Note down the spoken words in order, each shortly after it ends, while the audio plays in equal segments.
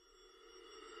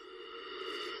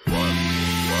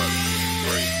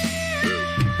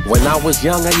When I was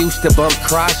young, I used to bump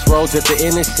crossroads at the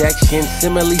intersection.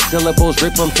 Simile syllables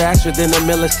rip them faster than a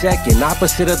millisecond.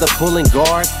 Opposite of the pulling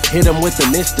guard, hit them with the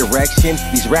misdirection.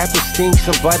 These rappers think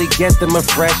somebody get them a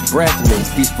fresh breath mint.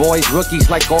 These boys rookies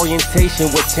like orientation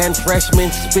with 10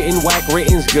 freshmen. Spitting whack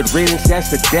writtens, good riddance,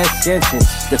 that's the death sentence.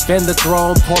 Defend the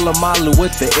throne, Polamalu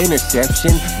with the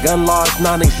interception. Gun laws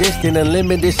non-existent,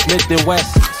 unlimited Smith &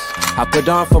 Wessons. I put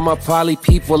on for my poly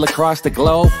people across the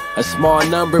globe. A small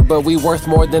number, but we worth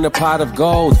more than a pot of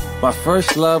gold. My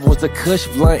first love was a Kush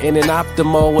blunt and an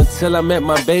Optimo. Until I met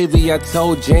my baby, I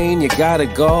told Jane, you gotta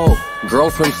go. Grow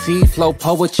from seed, flow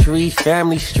poetry,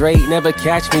 family straight. Never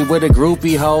catch me with a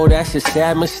groupie hoe, that's a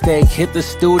sad mistake. Hit the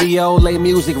studio, lay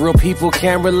music real people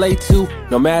can relate to.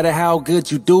 No matter how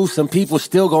good you do, some people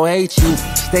still gon' hate you.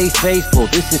 Stay faithful,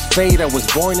 this is fate, I was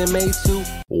born and made to.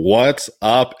 What's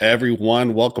up,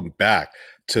 everyone? Welcome back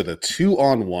to the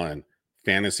 2-on-1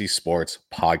 Fantasy Sports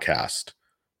Podcast,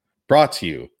 brought to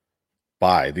you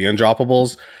by The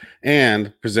Undroppables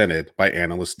and presented by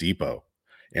Analyst Depot.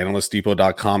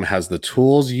 AnalystDepot.com has the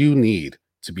tools you need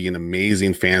to be an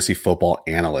amazing fantasy football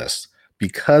analyst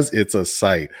because it's a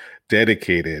site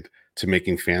dedicated to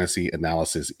making fantasy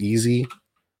analysis easy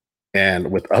and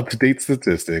with up-to-date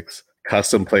statistics,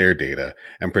 custom player data,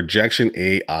 and projection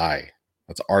AI.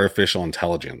 That's artificial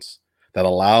intelligence that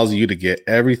allows you to get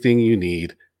everything you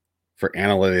need for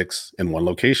analytics in one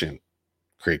location.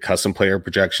 Create custom player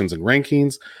projections and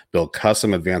rankings, build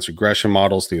custom advanced regression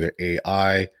models through their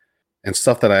AI, and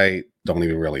stuff that I don't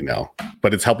even really know.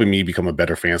 But it's helping me become a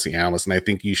better fantasy analyst, and I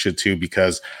think you should too,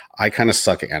 because I kind of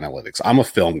suck at analytics. I'm a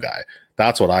film guy.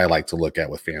 That's what I like to look at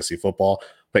with fantasy football,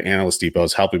 but Analyst Depot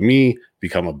is helping me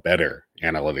become a better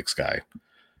analytics guy.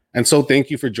 And so thank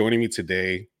you for joining me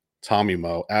today. Tommy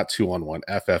Mo at 2-on-1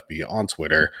 FFB on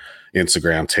Twitter,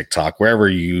 Instagram, TikTok, wherever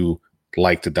you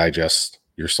like to digest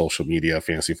your social media,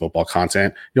 fantasy football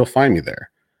content, you'll find me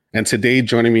there. And today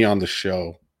joining me on the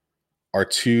show are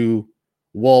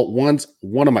one's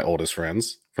one of my oldest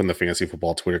friends from the fantasy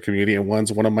football Twitter community, and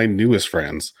one's one of my newest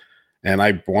friends. And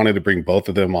I wanted to bring both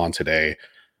of them on today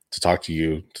to talk to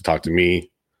you, to talk to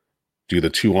me, do the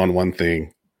 2-on-1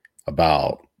 thing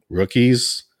about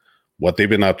rookies, what they've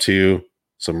been up to,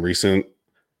 some recent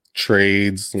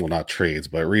trades, well, not trades,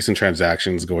 but recent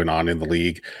transactions going on in the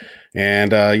league.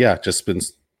 And just been,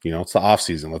 it's the off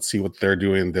season. Let's see what they're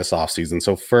doing this off season.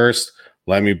 So first,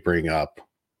 let me bring up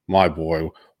my boy,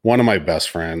 one of my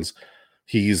best friends.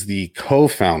 He's the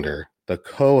co-founder, the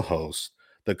co-host,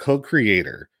 the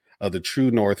co-creator of the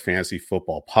True North Fantasy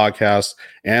Football Podcast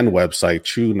and website,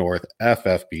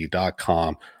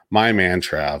 TrueNorthFFB.com. My man,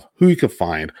 Trav, who you can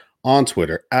find on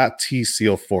Twitter at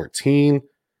TSeal14.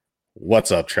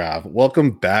 What's up, Trav?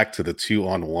 Welcome back to the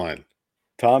 2-on-1.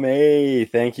 Tommy,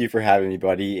 thank you for having me,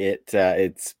 buddy.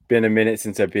 It's been a minute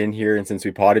since I've been here and since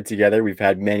we potted together. We've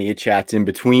had many chats in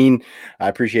between. I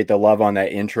appreciate the love on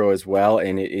that intro as well,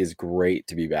 and it is great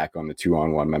to be back on the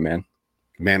 2-on-1, my man.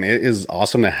 Man, it is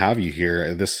awesome to have you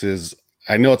here.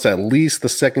 I know it's at least the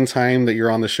second time that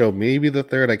you're on the show, maybe the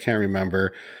third, I can't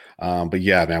remember. But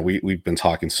yeah, man, we've been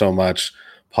talking so much,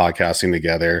 podcasting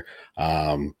together.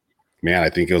 Man,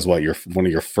 I think it was one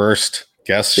of your first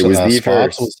guest spots. It was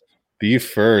the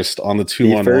first on the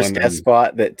 2-on-1. The first guest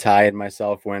spot that Ty and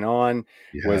myself went on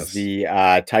was the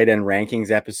tight end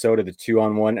rankings episode of the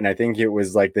 2-on-1, and I think it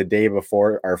was like the day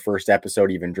before our first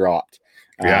episode even dropped.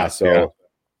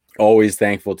 Always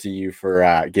thankful to you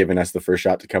for giving us the first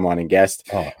shot to come on and guest.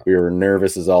 We were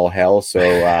nervous as all hell,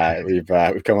 so we've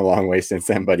come a long way since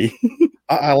then, buddy.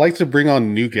 I like to bring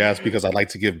on new guests because I like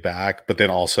to give back, but then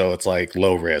also it's like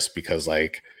low risk because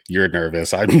like you're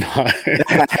nervous, I'm not.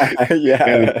 and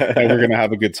we're gonna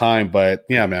have a good time. But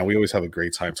yeah, man, we always have a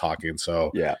great time talking.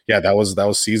 So yeah, that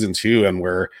was season 2, and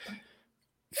we're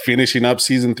finishing up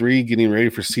season 3, getting ready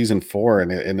for season 4,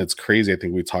 and it's crazy. I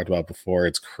think we talked about before.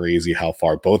 It's crazy how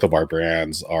far both of our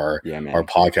brands, our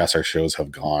podcasts, our shows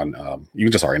have gone. Even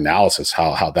just our analysis,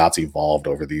 how that's evolved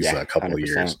over these couple 100%. Of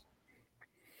years.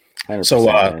 100%,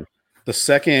 so the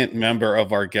second member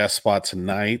of our guest spot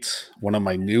tonight, one of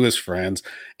my newest friends,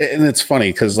 and it's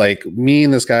funny because like me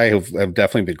and this guy have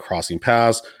definitely been crossing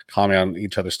paths, commenting on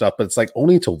each other's stuff, but it's like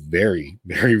only until very,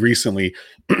 very recently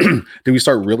did we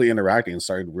start really interacting and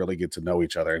started really get to know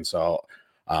each other. And so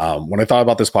when I thought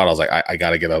about this pod, I was like, I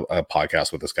got to get a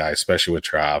podcast with this guy, especially with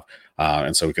Trav,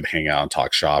 and so we could hang out and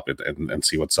talk shop and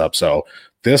see what's up. So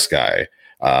this guy,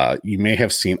 you may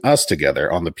have seen us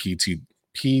together on the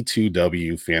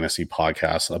P2W Fantasy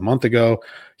Podcast a month ago.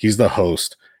 He's the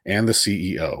host and the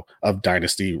CEO of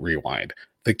Dynasty Rewind,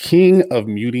 the king of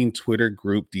muting Twitter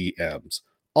group DMs,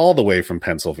 all the way from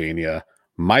Pennsylvania.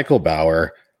 Michael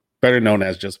Bauer, better known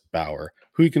as just Bauer,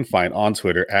 who you can find on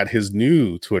Twitter at his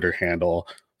new Twitter handle,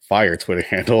 fire Twitter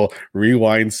handle,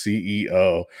 Rewind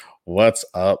CEO. What's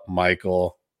up,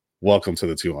 Michael? Welcome to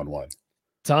the 2-on-1.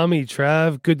 Tommy,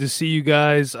 Trav, good to see you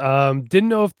guys. Didn't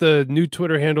know if the new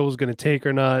Twitter handle was going to take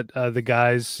or not. The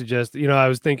guys suggest, I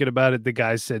was thinking about it. The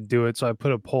guys said do it. So I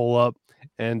put a poll up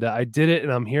and I did it,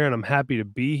 and I'm here and I'm happy to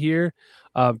be here.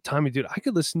 Tommy, dude, I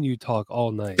could listen to you talk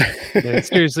all night. Man,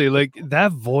 seriously, like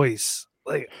that voice,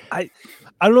 like I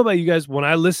don't know about you guys. When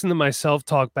I listen to myself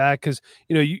talk back, because,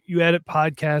 you edit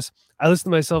podcasts, I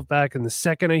listen to myself back, and the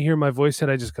second I hear my voice hit,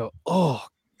 I just go, oh,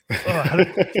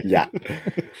 yeah.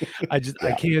 I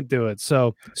can't do it.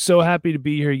 So happy to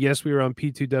be here. Yes, we were on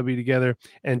P2W together.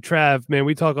 And Trav, man,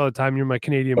 we talk all the time. You're my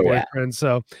Canadian boyfriend. Yeah.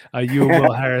 So you and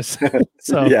Will Harris.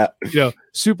 So yeah,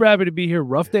 super happy to be here.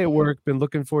 Rough day at work. Been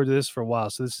looking forward to this for a while.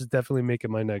 So this is definitely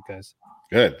making my night, guys.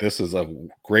 Good. This is a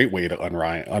great way to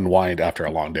unwind after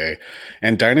a long day.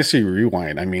 And Dynasty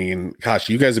Rewind, I mean, gosh,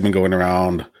 you guys have been going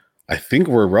around. I think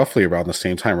we're roughly around the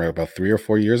same time, right? About 3 or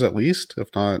 4 years at least, if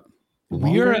not.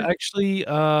 We are actually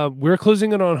we're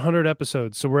closing in on 100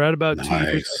 episodes, so we're at about 2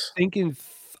 years. I think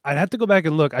I'd have to go back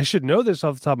and look. I should know this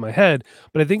off the top of my head,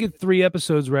 but I think in 3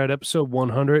 episodes we're at episode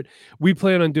 100. We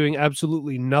plan on doing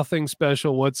absolutely nothing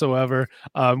special whatsoever.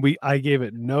 I gave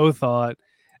it no thought.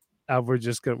 We're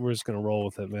just gonna roll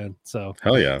with it, man. So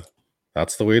hell yeah,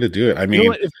 that's the way to do it. I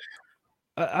mean.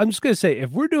 I'm just going to say, if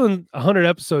we're doing 100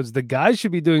 episodes, the guys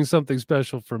should be doing something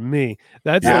special for me.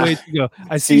 That's the way to go.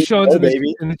 I see Sean's in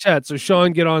the chat. So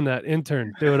Sean, get on that.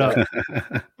 Intern, do it up.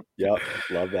 Yep.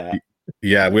 Love that.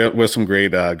 Yeah. We have some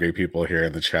great people here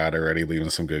in the chat already, leaving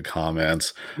some good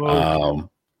comments.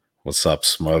 What's up,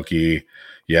 Smokey?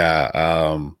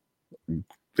 Yeah.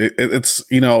 It's,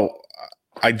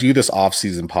 I do this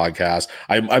off-season podcast.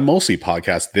 I mostly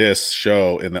podcast this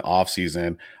show in the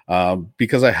off-season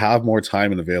because I have more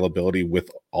time and availability with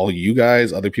all you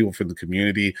guys, other people from the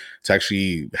community, to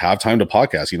actually have time to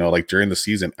podcast. Like during the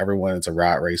season, it's a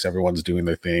rat race. Everyone's doing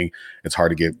their thing. It's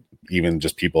hard to get even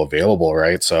just people available,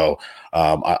 right? So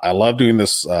I love doing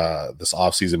this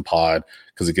off-season pod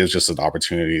because it gives just an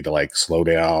opportunity to slow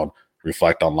down,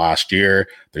 reflect on last year.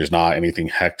 There's not anything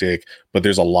hectic, but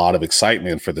there's a lot of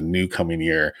excitement for the new coming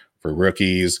year, for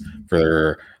rookies,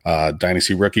 for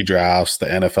dynasty rookie drafts, the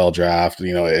NFL draft.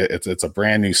 It's a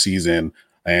brand new season,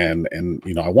 and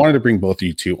I wanted to bring both of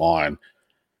you two on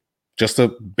just to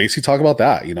basically talk about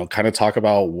that. Kind of talk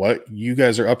about what you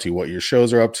guys are up to, what your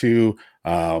shows are up to.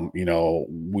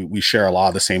 We share a lot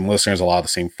of the same listeners, a lot of the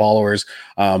same followers,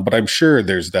 but I'm sure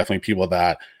there's definitely people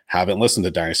that haven't listened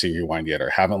to Dynasty Rewind yet, or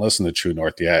haven't listened to True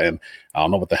North yet. And I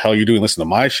don't know what the hell you're doing listening to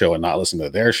my show and not listening to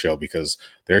their show, because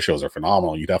their shows are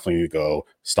phenomenal. You definitely need to go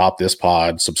stop this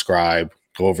pod, subscribe,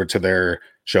 go over to their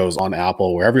shows on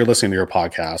Apple, wherever you're listening to your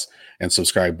podcast, and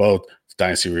subscribe both to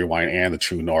Dynasty Rewind and the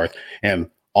True North and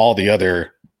all the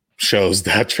other shows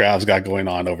that Trav's got going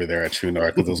on over there at True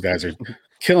North, because those guys are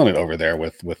killing it over there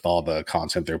with all the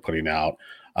content they're putting out.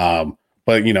 But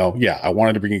I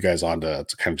wanted to bring you guys on to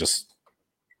kind of just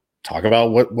talk about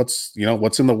what's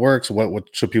in the works, what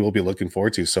should people be looking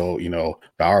forward to. So,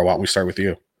 Bauer, why don't we start with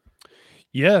you?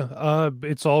 Yeah,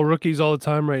 it's all rookies all the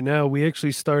time right now. We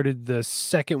actually started the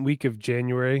second week of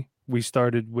January. We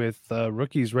started with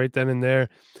rookies right then and there.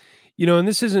 And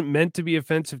this isn't meant to be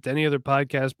offensive to any other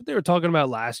podcast, but they were talking about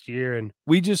last year, and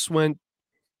we just went,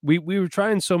 we were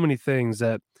trying so many things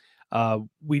that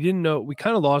we didn't know, we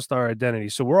kind of lost our identity.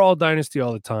 So we're all dynasty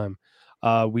all the time.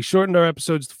 We shortened our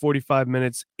episodes to 45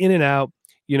 minutes, in and out,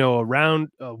 around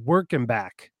work and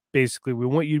back. Basically, we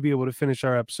want you to be able to finish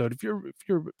our episode. If your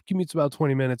commute's about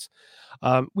 20 minutes,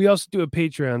 we also do a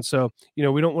Patreon. So,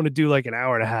 we don't want to do like an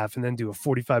hour and a half and then do a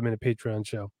 45-minute Patreon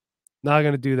show. Not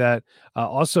going to do that.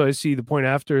 Also, I see the point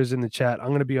after is in the chat. I'm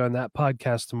going to be on that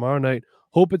podcast tomorrow night.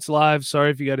 Hope it's live.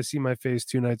 Sorry if you got to see my face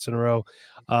 2 nights in a row.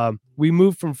 We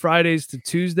moved from Fridays to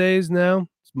Tuesdays now.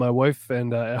 My wife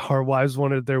and our wives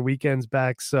wanted their weekends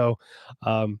back. So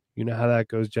you know how that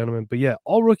goes, gentlemen. But yeah,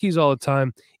 all rookies all the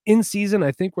time. In season,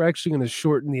 I think we're actually going to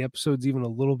shorten the episodes even a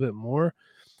little bit more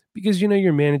because,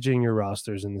 you're managing your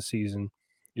rosters in the season.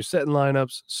 You're setting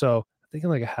lineups. So I think in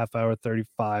like a half hour,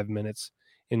 35 minutes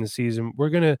in the season, we're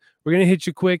going to hit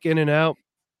you quick in and out,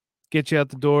 get you out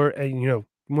the door. And, you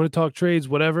want to talk trades,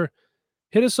 whatever,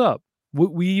 hit us up.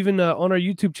 We even on our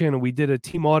YouTube channel, we did a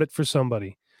team audit for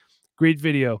somebody. Great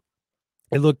video.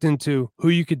 It looked into who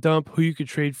you could dump, who you could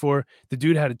trade for. The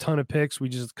dude had a ton of picks. We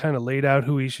just kind of laid out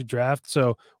who he should draft.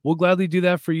 So we'll gladly do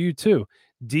that for you too.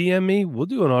 DM me. We'll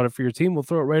do an audit for your team. We'll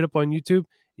throw it right up on YouTube.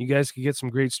 You guys can get some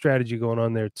great strategy going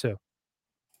on there too.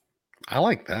 I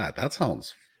like that. That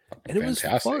sounds And it was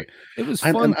fun. Fantastic. It was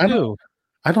I, fun and I don't too.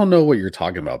 I don't know what you're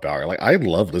talking about, Bauer. Like, I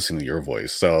love listening to your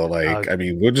voice. So, like, I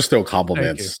mean, we'll just throw Thank you.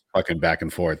 compliments fucking back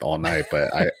and forth all night,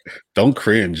 but I don't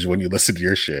cringe when you listen to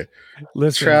your shit.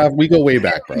 Listen, Trav, we go way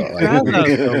back, bro. Trav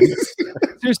Like,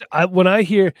 seriously, when I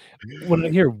hear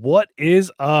what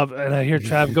is up and I hear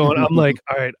Trav going, I'm like,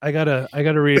 all right, I gotta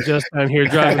readjust down here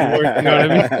driving to work. You know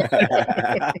what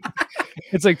I mean?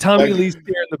 It's like Tommy Lee's here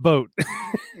in the boat.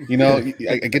 you know,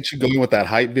 I get you going with that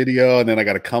hype video, and then I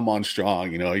got to come on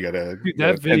strong. You know, you got to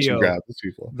grab these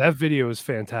people. That video is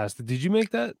fantastic. Did you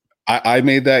make that? I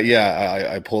made that.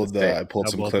 Yeah, I pulled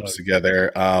some clips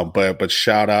together. But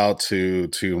shout out to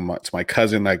my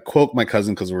cousin. I quote my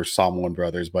cousin because we're Samoan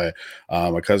brothers. But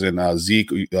my cousin Zeke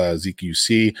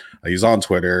UC. He's on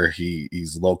Twitter.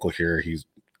 He's local here. He's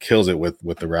kills it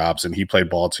with the raps, and he played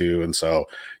ball too. And so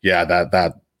yeah,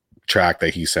 that track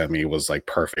that he sent me was like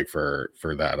perfect for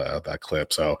that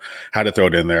clip. So had to throw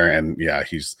it in there. And yeah,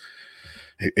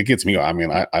 it gets me. I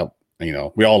mean, I you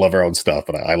know, we all love our own stuff,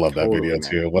 but I love that video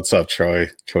too. What's up, Troy?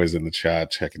 Troy's in the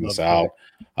chat checking this out.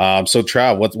 So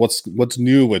Trav, what's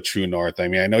new with True North? I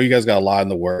mean, I know you guys got a lot in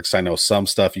the works. I know some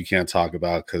stuff you can't talk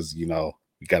about because, you know,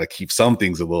 you got to keep some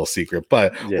things a little secret,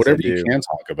 but whatever you can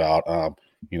talk about,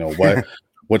 you know,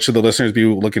 what should the listeners be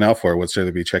looking out for? What should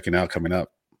they be checking out coming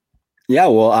up? Yeah,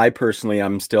 well, I personally,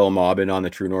 I'm still mobbing on the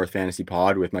True North Fantasy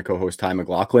Pod with my co-host Ty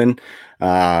McLaughlin.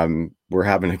 We're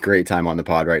having a great time on the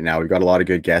pod right now. We've got a lot of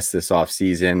good guests this off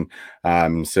season.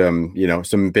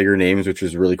 Some bigger names, which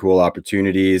was really cool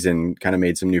opportunities, and kind of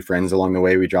made some new friends along the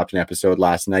way. We dropped an episode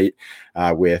last night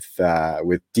with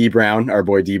D Brown, our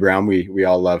boy D Brown. We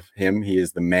all love him. He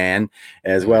is the man,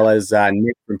 as well as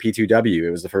Nick from P2W.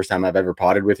 It was the first time I've ever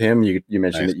potted with him. You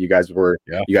mentioned that you guys were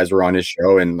on his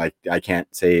show, and like I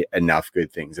can't say enough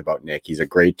good things about Nick. He's a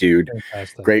great dude,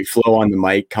 fantastic. Great flow on the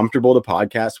mic, comfortable to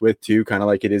podcast with too, kind of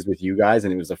like it is with you guys.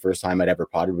 And it was the first time I'd ever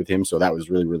potted with him, so that was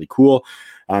really, really cool.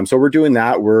 So we're doing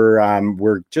that.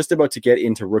 We're just about to get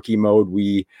into rookie mode.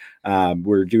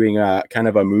 We're doing a kind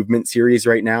of a movement series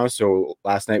right now. So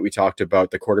last night we talked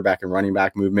about the quarterback and running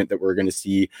back movement that we're going to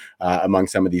see among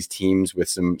some of these teams with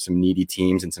some needy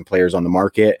teams and some players on the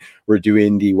market. We're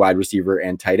doing the wide receiver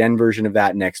and tight end version of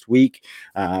that next week.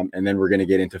 And then we're going to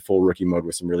get into full rookie mode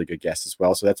with some really good guests as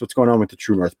well. So that's what's going on with the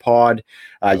True North Pod.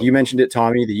 You mentioned it,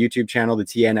 Tommy, the YouTube channel, the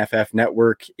TNFF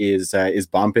network is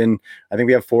bumping. I think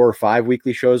we have 4 or 5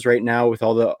 weekly shows right now with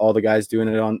all the guys doing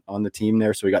it on the team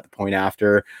there. So we got the Point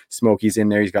After, Smokey's in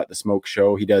there. He's got the Smoke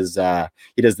Show. He does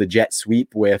the Jet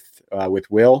Sweep with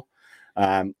Will,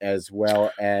 as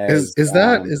well as is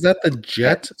that the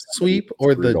Jet Sweep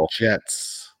or the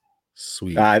Jets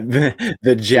Sweep?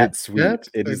 The Jet Sweep.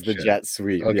 It is the Jet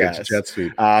Sweep. Okay, yes. Jet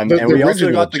Sweep. And we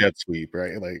also got the Jet Sweep,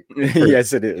 right? Like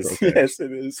yes, it is. Okay. Yes,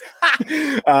 it is.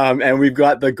 And we've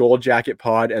got the Gold Jacket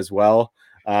Pod as well.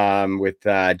 With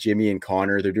Jimmy and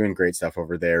Connor. They're doing great stuff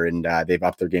over there, and they've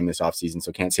upped their game this offseason,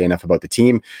 so can't say enough about the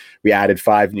team. We added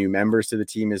 5 new members to the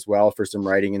team as well for some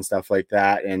writing and stuff like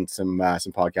that, and some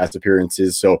podcast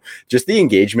appearances. So just the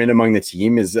engagement among the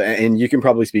team is, and you can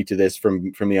probably speak to this from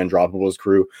the Undroppables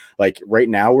crew. Like right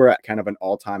now we're at kind of an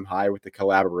all-time high with the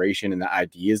collaboration and the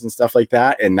ideas and stuff like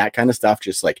that, and that kind of stuff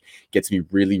just like gets me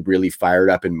really, really fired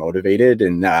up and motivated.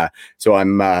 And so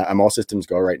I'm all systems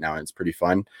go right now, and it's pretty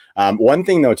fun. One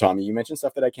thing though, Tommy, you mentioned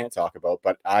stuff that I can't talk about,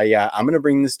 but I'm going to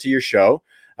bring this to your show.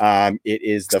 It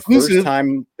is the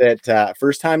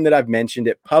first time that I've mentioned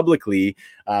it publicly,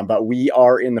 but we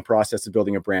are in the process of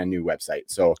building a brand new website.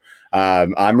 So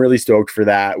I'm really stoked for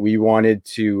that. We wanted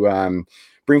to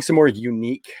bring some more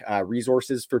unique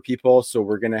resources for people. So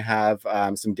we're going to have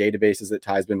some databases that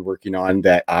Ty's been working on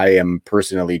that I am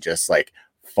personally just like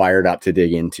fired up to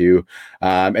dig into,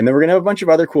 and then we're gonna have a bunch of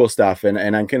other cool stuff, and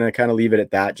I'm gonna kind of leave it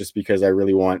at that, just because I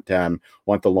really want the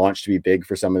launch to be big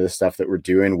for some of the stuff that we're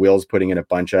doing. Will's putting in a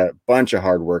bunch of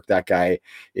hard work. That guy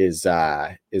is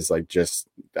like just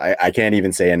I can't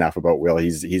even say enough about Will.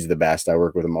 He's the best. I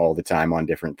work with him all the time on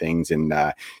different things, and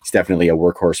he's definitely a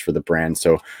workhorse for the brand.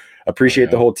 So appreciate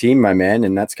the whole team, my man,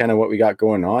 and that's kind of what we got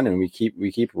going on, and we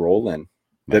keep rolling.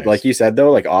 Nice. That, like you said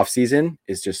though, like off season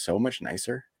is just so much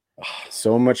nicer.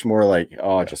 So much more like,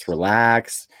 just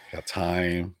relax. Got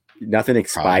time. Nothing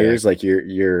expires. Like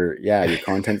your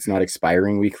content's not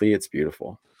expiring weekly. It's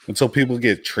beautiful. Until people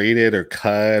get traded or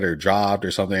cut or dropped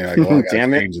or something, like, oh, I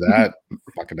gotta change that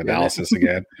fucking analysis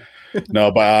again.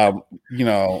 No, but you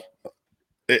know,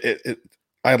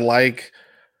 I like.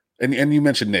 And you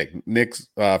mentioned Nick's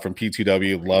from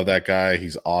P2W. Love that guy.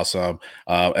 He's awesome.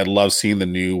 I love seeing the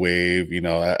new wave, you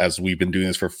know, as we've been doing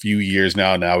this for a few years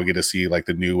now. Now we get to see like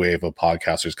the new wave of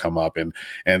podcasters come up,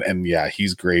 and yeah,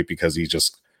 he's great because he's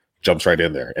just jumps right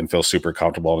in there and feels super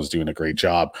comfortable and is doing a great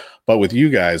job. But with you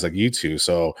guys, like you two,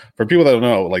 so for people that don't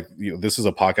know, like this is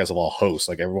a podcast of all hosts.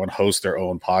 Like everyone hosts their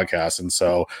own podcast, and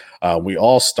so we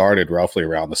all started roughly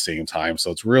around the same time. So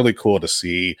it's really cool to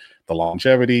see the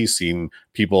longevity, seeing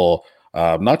people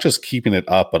not just keeping it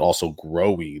up, but also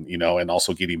growing, and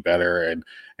also getting better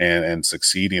and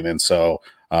succeeding. And so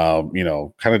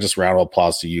kind of just round of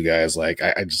applause to you guys. Like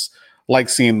I just like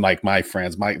seeing like my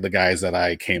friends, the guys that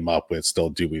I came up with still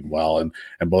doing well, and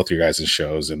both your guys'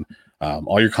 shows, and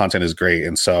all your content is great.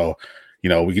 And so,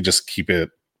 we could just keep it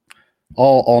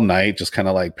all night, just kind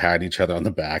of like patting each other on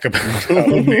the back about how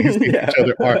amazing each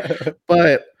other are.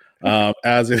 But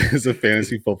as it is a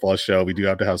fantasy football show, we do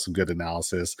have to have some good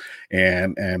analysis,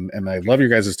 and I love your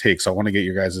guys' take. So I want to get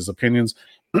your guys' opinions,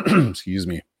 excuse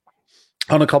me,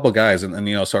 on a couple of guys.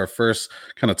 And so our first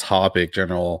kind of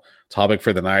general topic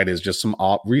for the night is just some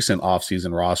recent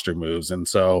offseason roster moves. And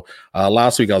so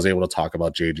last week I was able to talk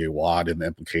about JJ Watt and the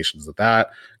implications of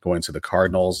that going to the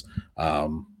Cardinals,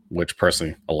 which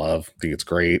personally I love. I think it's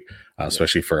great,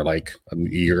 especially for like a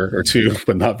year or two,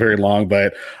 but not very long.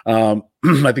 But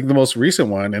I think the most recent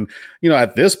one, and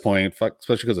at this point,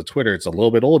 especially because of Twitter, it's a little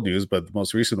bit old news, but the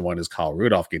most recent one is Kyle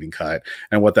Rudolph getting cut,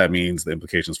 and what that means, the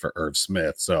implications for Irv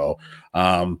Smith. So,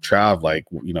 Trav, like,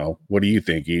 what do you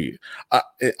think?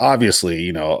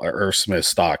 Obviously, Irv Smith's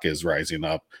stock is rising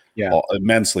up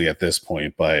immensely at this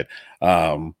point, but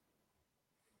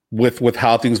with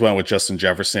how things went with Justin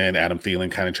Jefferson, Adam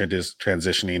Thielen kind of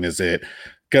transitioning, is it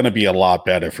going to be a lot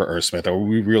better for Irv Smith? Are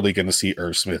we really going to see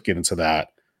Irv Smith get into that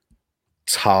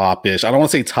top-ish? I don't want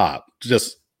to say top,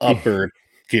 just upper,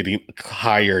 getting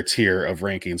higher tier of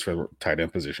rankings for the tight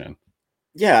end position?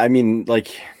 Yeah, I mean, like,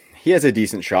 he has a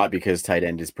decent shot because tight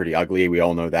end is pretty ugly. We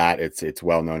all know that. It's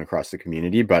well known across the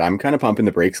community, but I'm kind of pumping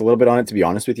the brakes a little bit on it, to be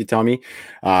honest with you, Tommy.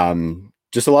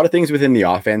 Just a lot of things within the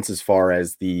offense as far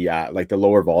as the like the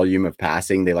lower volume of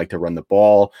passing. They like to run the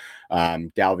ball.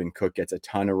 Dalvin Cook gets a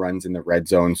ton of runs in the red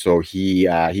zone, so he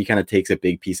kind of takes a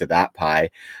big piece of that pie.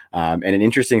 And an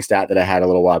interesting stat that I had a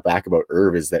little while back about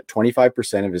Irv is that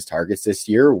 25% of his targets this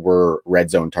year were red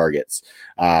zone targets.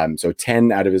 So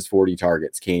 10 out of his 40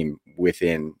 targets came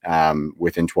within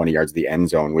 20 yards of the end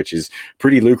zone, which is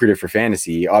pretty lucrative for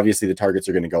fantasy. Obviously, the targets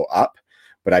are going to go up,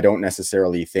 but I don't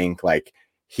necessarily think like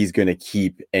he's going to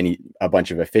keep a bunch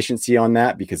of efficiency on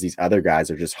that because these other guys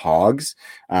are just hogs.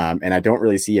 And I don't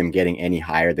really see him getting any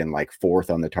higher than like fourth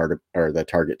on the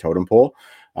target totem pole.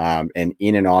 And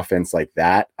in an offense like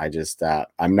that, I just,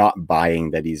 I'm not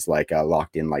buying that he's like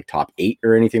locked in like top 8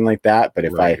 or anything like that. But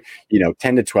if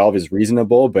 10 to 12 is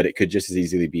reasonable, but it could just as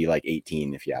easily be like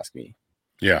 18 if you ask me.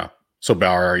 Yeah. So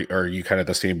Bauer, are you kind of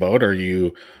the same boat? Or are you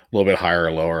a little bit higher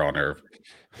or lower on Irv?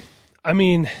 I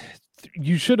mean,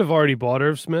 you should have already bought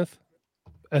Irv Smith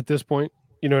at this point.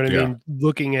 You know what I mean?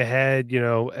 Looking ahead,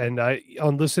 and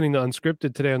on listening to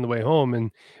Unscripted today on the way home,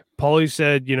 and Paulie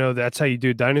said, that's how you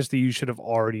do Dynasty. You should have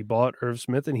already bought Irv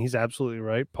Smith. And he's absolutely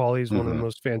right. Paulie's one of the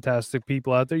most fantastic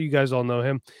people out there. You guys all know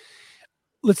him.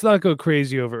 Let's not go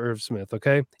crazy over Irv Smith,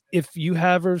 okay? If you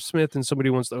have Irv Smith and somebody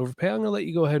wants to overpay, I'm going to let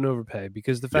you go ahead and overpay,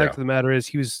 because the fact of the matter is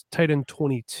he was tight end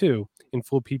 22 in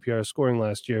full PPR scoring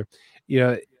last year.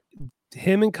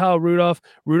 Him and Kyle Rudolph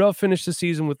finished the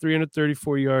season with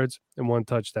 334 yards and 1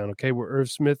 touchdown, okay, where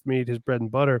Irv Smith made his bread and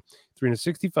butter,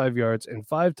 365 yards and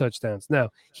 5 touchdowns. Now,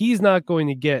 he's not going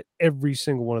to get every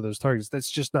single one of those targets. That's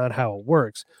just not how it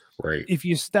works. Right. If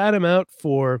you stat him out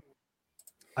for,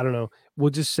 I don't know, we'll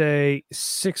just say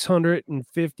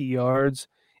 650 yards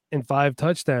and 5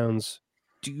 touchdowns,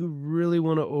 do you really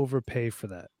want to overpay for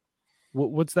that?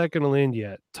 What's that going to land you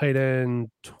at? Tight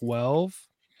end 12?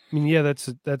 I mean, yeah, that's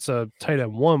a tight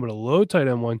end 1, but a low tight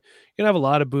end 1, you're gonna have a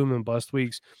lot of boom and bust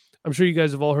weeks. I'm sure you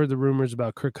guys have all heard the rumors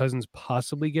about Kirk Cousins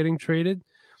possibly getting traded.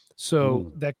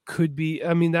 So that could be,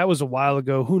 I mean, that was a while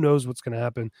ago. Who knows what's going to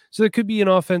happen? So it could be an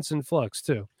offense in flux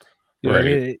too. You know what I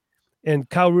mean? And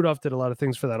Kyle Rudolph did a lot of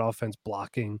things for that offense,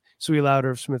 blocking. So he allowed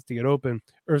Irv Smith to get open.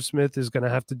 Irv Smith is going to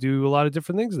have to do a lot of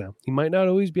different things now. He might not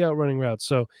always be out running routes.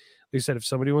 So like I said, if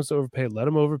somebody wants to overpay, let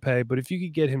him overpay. But if you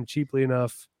could get him cheaply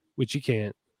enough, which you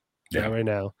can't, right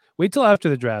now, wait till after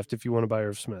the draft if you want to buy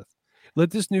Irv Smith. Let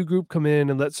this new group come in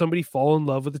and let somebody fall in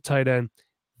love with the tight end,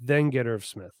 then get Irv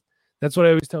Smith. That's what I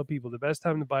always tell people. The best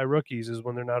time to buy rookies is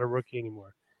when they're not a rookie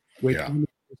anymore. Wait till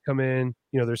they come in,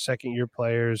 they're second-year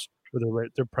players, or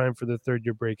they're primed for their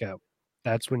third-year breakout.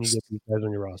 That's when you get these guys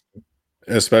on your roster.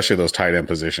 Especially those tight end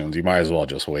positions. You might as well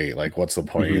just wait. Like, what's the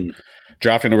point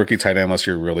drafting a rookie tight end unless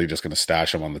you're really just going to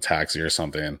stash him on the taxi or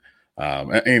something?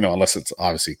 Unless it's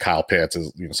obviously Kyle Pitts,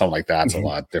 is something like that's a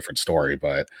lot different story.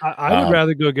 But I would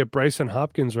rather go get Bryson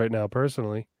Hopkins right now,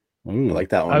 personally. Ooh. I like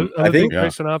that I'm one. a I big think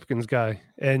Bryson Hopkins guy.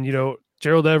 And,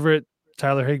 Gerald Everett,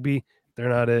 Tyler Higbee, they're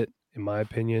not it, in my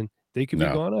opinion. They could be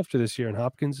No. gone after this year, and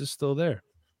Hopkins is still there.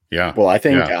 Yeah. Well, I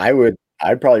think Yeah.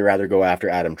 I'd probably rather go after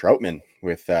Adam Troutman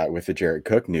with the Jared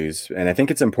Cook news. And I think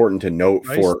it's important to note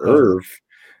Price, for though. Irv,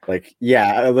 like,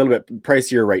 yeah, a little bit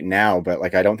pricier right now, but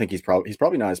like I don't think he's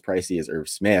probably not as pricey as Irv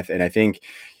Smith. And I think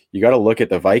you got to look at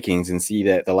the Vikings and see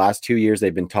that the last 2 years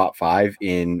they've been top 5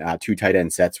 in 2 tight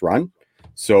end sets run.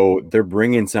 So they're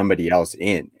bringing somebody else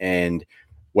in. And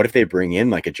what if they bring in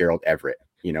like a Gerald Everett?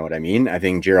 You know what I mean? I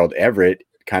think Gerald Everett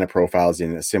kind of profiles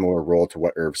in a similar role to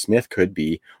what Irv Smith could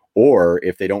be. Or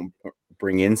if they don't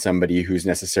bring in somebody who's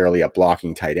necessarily a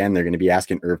blocking tight end, they're going to be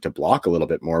asking Irv to block a little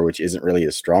bit more, which isn't really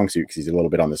his strong suit because he's a little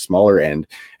bit on the smaller end.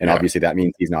 And obviously that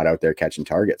means he's not out there catching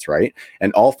targets, right?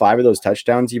 And all 5 of those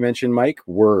touchdowns you mentioned, Mike,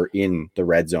 were in the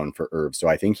red zone for Irv. So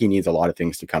I think he needs a lot of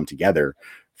things to come together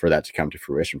for that to come to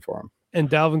fruition for him. And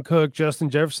Dalvin Cook, Justin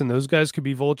Jefferson, those guys could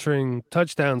be vulturing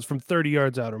touchdowns from 30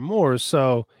 yards out or more.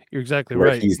 So you're exactly Where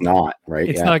right. he's not, right?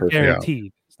 It's Yeah, not perfect.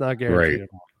 guaranteed. It's not guaranteed Right. at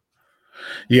all.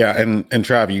 Yeah, and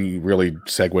Trav, you really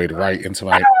segued right into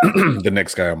my the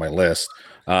next guy on my list,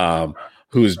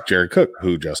 who's Jared Cook,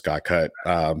 who just got cut.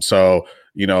 So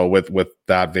with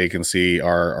that vacancy,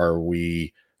 are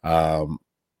we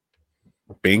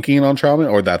banking on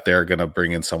Troutman, or that they're going to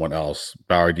bring in someone else?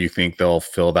 Bauer, do you think they'll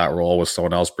fill that role with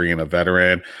someone else, bring in a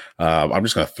veteran? I'm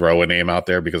just going to throw a name out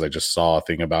there because I just saw a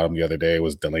thing about him the other day.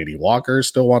 Was Delaney Walker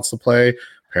still wants to play?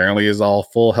 Apparently is all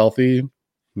full healthy.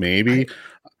 Maybe.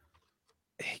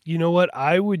 You know what?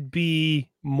 I would be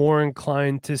more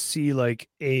inclined to see like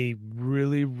a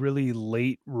really, really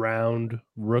late round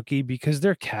rookie because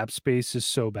their cap space is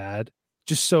so bad,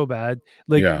 just so bad.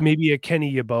 Like maybe a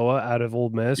Kenny Yeboah out of Ole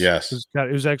Miss. Yes,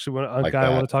 it was actually a guy I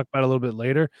want to talk about a little bit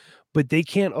later, but they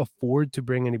can't afford to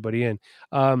bring anybody in.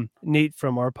 Nate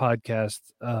from our podcast,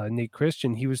 Nate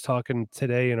Christian, he was talking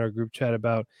today in our group chat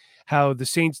about how the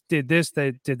Saints did this,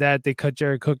 they did that. They cut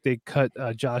Jared Cook, they cut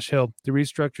Josh Hill, they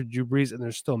restructured Drew Brees, and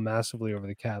they're still massively over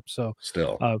the cap. So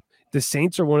the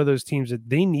Saints are one of those teams that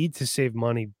they need to save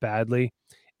money badly,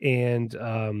 and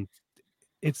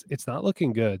it's not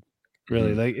looking good,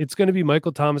 really. Like it's going to be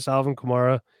Michael Thomas, Alvin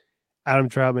Kamara, Adam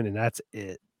Troutman, and that's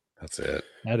it. That's it.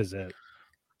 That is it.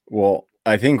 Well,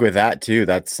 I think with that too,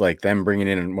 that's like them bringing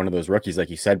in one of those rookies,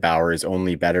 like you said, Bauer, is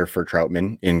only better for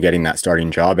Troutman in getting that starting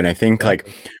job. And I think like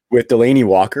with Delaney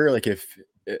Walker, like if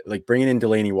like bringing in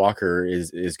Delaney Walker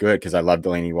is good because I love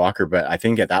Delaney Walker, but I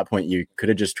think at that point you could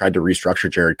have just tried to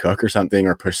restructure Jared Cook or something,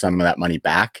 or push some of that money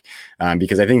back.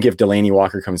 Because I think if Delaney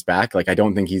Walker comes back, like I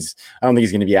don't think he's going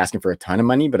to be asking for a ton of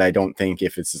money, but I don't think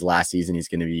if it's his last season, he's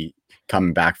going to be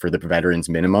coming back for the veterans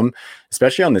minimum,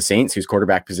 especially on the Saints, whose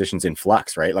quarterback position's in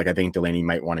flux, right? Like I think Delaney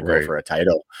might want to go for a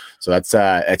title. So that's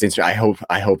interesting.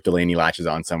 I hope Delaney latches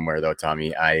on somewhere though,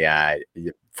 Tommy.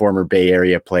 Former Bay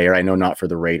Area player. I know not for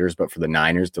the Raiders, but for the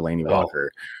Niners, Delaney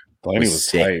Walker. Delaney was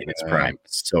sick tight in its prime.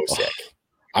 So sick.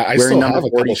 I still have a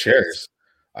couple shares.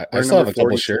 I still have a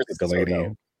couple shares of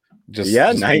Delaney. Just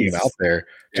hanging out there,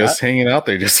 hanging out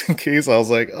there, just in case. I was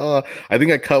like, oh, I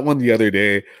think I cut one the other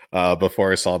day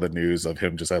before I saw the news of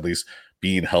him just at least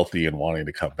being healthy and wanting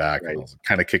to come back. Right. I was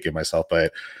kind of kicking myself,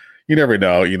 but you never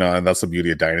know, and that's the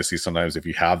beauty of Dynasty. Sometimes if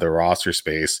you have the roster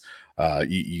space,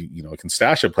 you can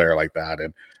stash a player like that.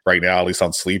 And right now, at least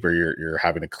on Sleeper, you're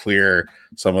having to clear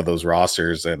some of those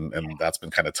rosters, and that's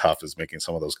been kind of tough, is making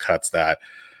some of those cuts that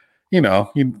you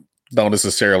don't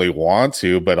necessarily want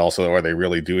to, but also are they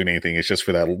really doing anything? It's just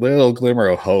for that little glimmer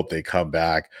of hope they come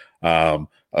back. A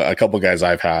couple of guys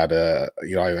I've had,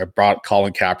 I brought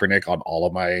Colin Kaepernick on all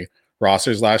of my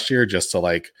rosters last year just to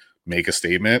like make a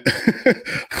statement,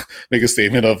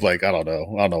 of like, I don't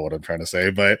know what I'm trying to say,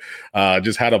 but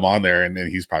just had him on there, and then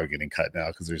he's probably getting cut now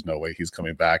because there's no way he's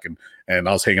coming back. And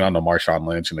I was hanging on to Marshawn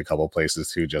Lynch in a couple of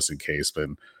places too, just in case, but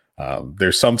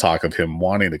there's some talk of him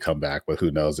wanting to come back, but who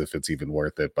knows if it's even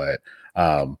worth it. But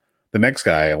the next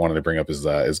guy I wanted to bring up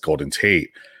is Golden Tate,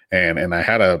 and I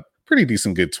had a pretty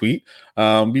decent good tweet,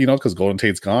 because Golden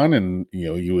Tate's gone, and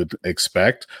you would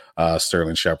expect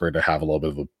Sterling Shepard to have a little bit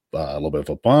of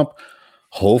a bump.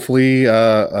 Hopefully,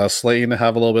 Slayton to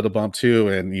have a little bit of bump too,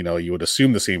 and you would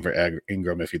assume the same for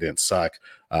Ingram if he didn't suck.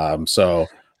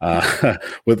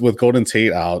 With Golden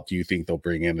Tate out, do you think they'll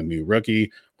bring in a new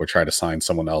rookie or try to sign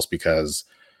someone else? Because,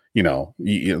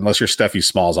 unless you're Steffi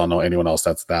Smalls, I don't know anyone else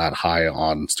that's that high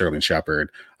on Sterling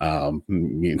Shepard.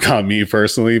 Not me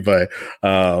personally, but,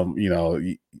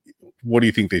 what do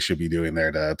you think they should be doing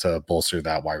there to bolster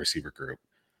that wide receiver group?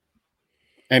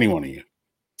 Any one of you.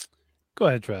 Go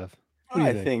ahead, Trev.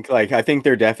 What do you think? I think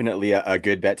they're definitely a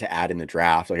good bet to add in the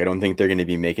draft. Like I don't think they're going to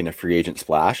be making a free agent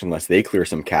splash unless they clear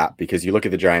some cap, because you look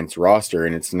at the Giants roster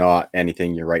and it's not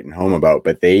anything you're writing home about,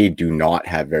 but they do not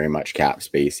have very much cap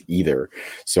space either.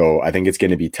 So I think it's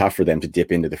going to be tough for them to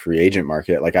dip into the free agent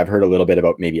market. Like I've heard a little bit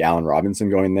about maybe Allen Robinson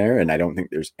going there, and I don't think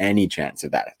there's any chance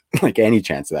of that,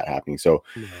 happening. So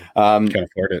Can't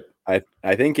afford it.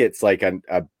 I think it's like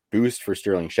a boost for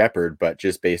Sterling Shepard, but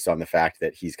just based on the fact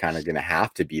that he's kind of going to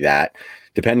have to be that,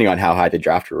 depending on how high they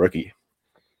draft a rookie.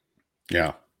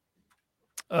 Yeah.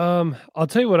 I'll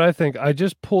tell you what I think. I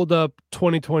just pulled up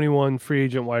 2021 free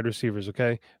agent wide receivers.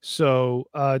 Okay. So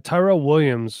Tyrell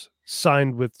Williams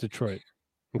signed with Detroit.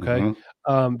 Okay.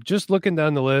 Just looking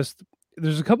down the list,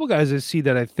 there's a couple guys I see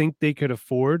that I think they could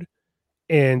afford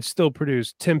and still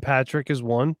produce. Tim Patrick is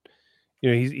one. You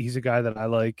know, he's a guy that I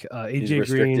like. AJ He's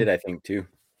restricted, Green, I think, too.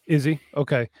 Is he?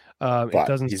 Okay. But it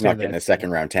doesn't. he's not getting a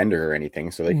second round tender or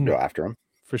anything, so they can go after him.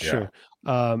 For sure.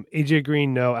 AJ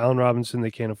Green, no. Allen Robinson,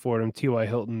 they can't afford him. T.Y.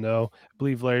 Hilton, no. I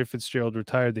believe Larry Fitzgerald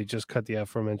retired. They just cut the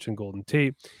aforementioned Golden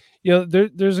Tate. You know,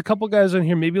 there's a couple guys on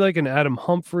here, maybe like an Adam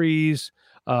Humphries.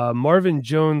 Marvin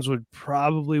Jones would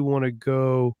probably want to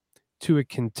go to a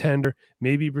contender.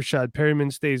 Maybe Rashad Perryman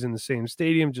stays in the same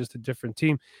stadium, just a different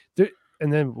team.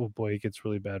 And then, oh boy, it gets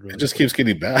really bad. It just keeps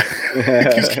getting bad.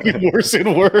 It keeps getting worse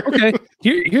and worse. Okay,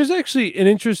 here's actually an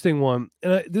interesting one.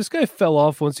 And this guy fell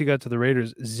off once he got to the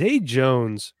Raiders. Zay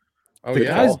Jones. Oh,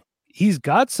 yeah. He's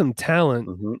got some talent.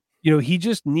 You know, he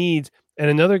just needs,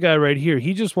 and another guy right here,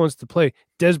 he just wants to play.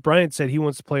 Des Bryant said he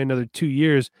wants to play another 2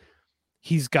 years.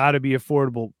 He's got to be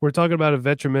affordable. We're talking about a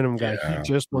veteran minimum guy. He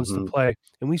just wants to play.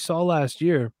 And we saw last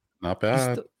year. Not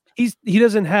bad. He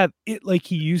doesn't have it like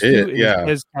he used to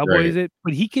as Cowboys, right.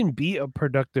 but he can be a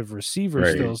productive receiver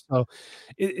Right. still. So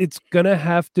it's gonna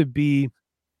have to be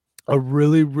a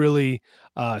really, really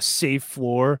safe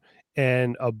floor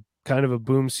and a kind of a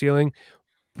boom ceiling.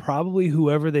 Probably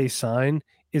whoever they sign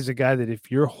is a guy that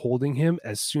if you're holding him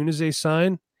as soon as they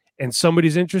sign and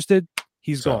somebody's interested,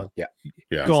 he's gone. Yeah.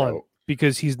 Gone.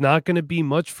 Because he's not going to be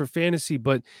much for fantasy.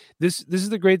 But this is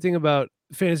the great thing about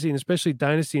fantasy, and especially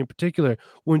dynasty in particular.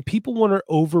 When people want to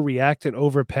overreact and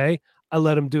overpay, I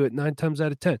let them do it 9 times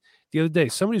out of 10. The other day,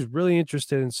 somebody's really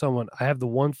interested in someone. I have the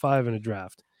 1.5 in a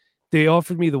draft. They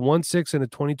offered me the 1.6 in a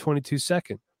 2022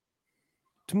 second.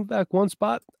 To move back one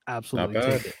spot, absolutely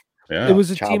take it. Yeah. It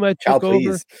was a team I took over.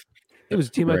 Please. It was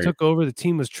a team I took over. The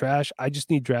team was trash. I just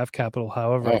need draft capital.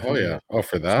 However,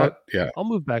 for that, I'll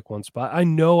move back one spot. I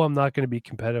know I'm not going to be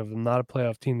competitive. I'm not a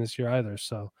playoff team this year either.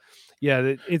 So,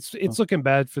 yeah, it's looking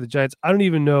bad for the Giants. I don't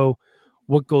even know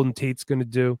what Golden Tate's going to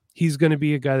do. He's going to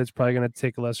be a guy that's probably going to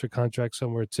take a lesser contract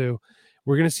somewhere too.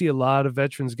 We're going to see a lot of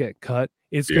veterans get cut.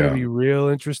 It's going to be real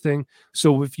interesting.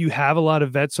 So if you have a lot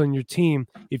of vets on your team,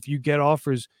 if you get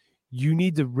offers, you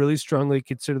need to really strongly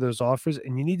consider those offers,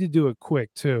 and you need to do it quick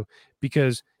too,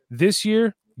 because this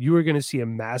year you are going to see a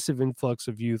massive influx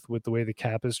of youth with the way the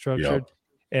cap is structured.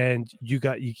 And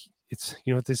it's,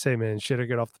 you know what they say, man, shit or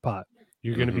get off the pot.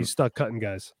 You're going to be stuck cutting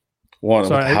guys.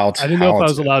 Sorry, I didn't know if I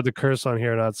was allowed to curse on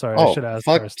here or not. Sorry, I should ask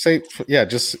first.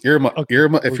 Just earmuff. Okay.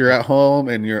 Earmuff. If you're at home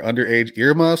and you're underage,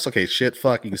 earmuffs. Okay, shit,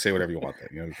 fuck. You can say whatever you want.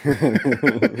 Then,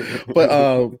 you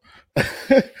know?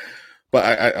 But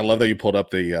I love that you pulled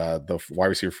up the wide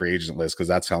receiver free agent list, because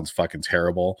that sounds fucking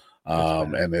terrible.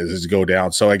 And as go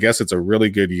down. So I guess it's a really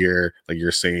good year, like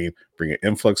you're saying, bring an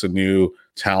influx of new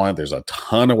talent. There's a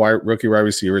ton of rookie wide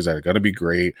receivers that are going to be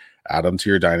great. Add them to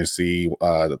your dynasty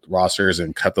rosters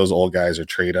and cut those old guys or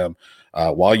trade them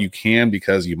while you can,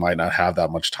 because you might not have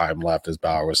that much time left, as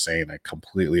Bauer was saying. I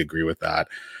completely agree with that.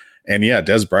 And yeah,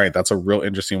 Des Bryant, that's a real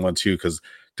interesting one too, because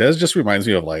Des just reminds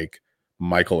me of like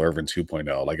Michael Irvin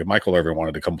 2.0. Like if Michael Irvin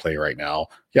wanted to come play right now,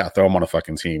 throw him on a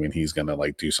fucking team and he's gonna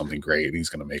like do something great and he's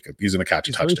gonna catch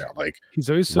a touchdown. Like he's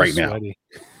always so right sweaty.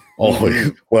 Now.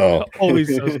 Always. Well,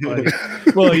 always so sweaty.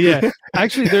 Well, yeah.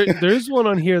 Actually, there's one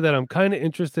on here that I'm kind of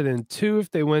interested in too. If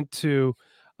they went to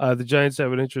the Giants, that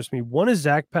would interest me. One is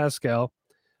Zach Pascal.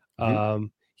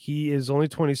 He is only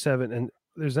 27, and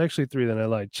there's actually 3 that I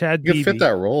like. Chad Beebe. You fit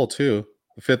that role too.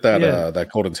 Fit that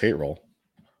that Golden Tate role.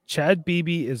 Chad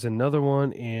Beebe is another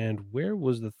one, and where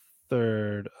was the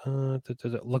third?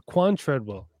 Laquan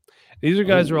Treadwell. These are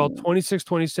guys who are all 26,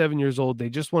 27 years old. They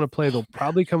just want to play. They'll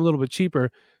probably come a little bit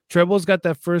cheaper. Treadwell's got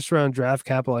that first-round draft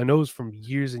capital. I know it was from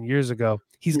years and years ago.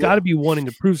 He's got to be wanting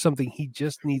to prove something. He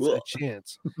just needs a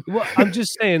chance. Well, I'm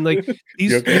just saying, like,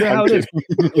 these, you know how it is.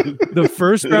 The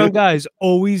first-round guys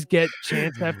always get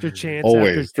chance after chance.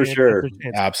 Always, after for chance sure. after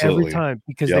chance, Absolutely. every time,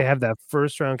 because they have that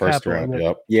first-round capital.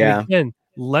 Round, Yeah. And again,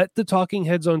 let the talking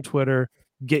heads on Twitter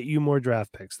get you more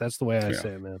draft picks. That's the way I say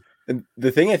it, man. And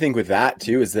the thing I think with that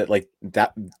too is that like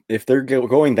that if they're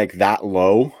going like that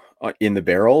low in the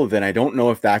barrel, then I don't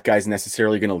know if that guy's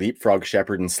necessarily going to leapfrog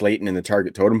Shepard and Slayton in the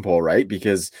target totem pole, right?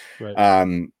 Because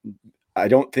Right. I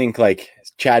don't think like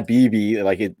Chad Beebe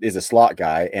like it is a slot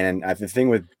guy, and the thing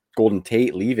with Golden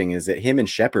Tate leaving is that him and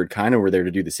Shepard kind of were there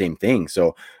to do the same thing.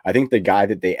 So I think the guy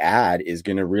that they add is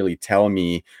going to really tell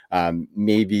me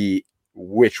maybe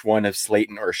which one of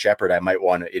Slayton or Shepard I might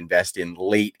want to invest in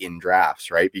late in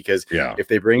drafts, right? Because if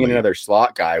they bring in another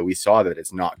slot guy, we saw that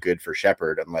it's not good for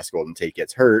Shepard unless Golden Tate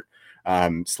gets hurt.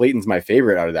 Slayton's my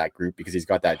favorite out of that group because he's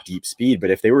got that deep speed.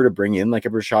 But if they were to bring in like a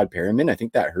Brashad Perriman, I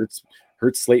think that hurts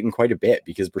Slayton quite a bit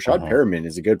because Brashad Perriman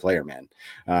is a good player, man.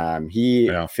 He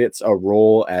fits a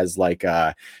role as like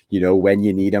when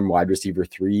you need him, wide receiver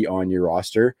 3 on your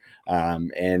roster.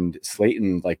 And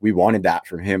Slayton, like we wanted that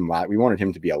from him. We wanted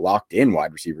him to be a locked in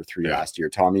wide receiver 3 last year.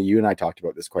 Tommy, you and I talked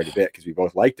about this quite a bit because we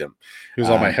both liked him. He was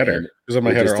on my header. He was on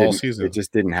my header all season. It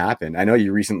just didn't happen. I know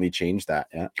you recently changed that.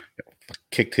 Yeah.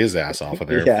 Kicked his ass off of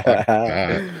there.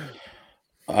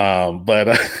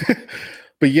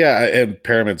 But yeah, and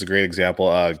Perriman's a great example.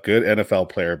 Good NFL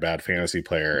player, bad fantasy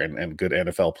player, and good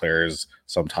NFL players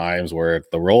sometimes where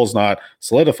the role is not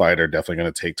solidified are definitely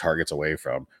going to take targets away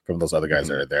from those other guys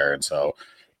that are there. And so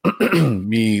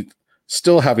me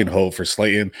still having hope for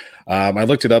Slayton. I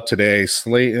looked it up today.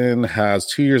 Slayton has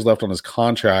 2 years left on his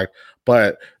contract,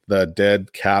 but the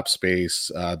dead cap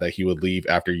space that he would leave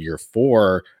after year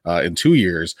 4 in 2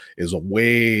 years is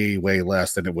way, way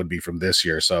less than it would be from this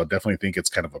year. So definitely think it's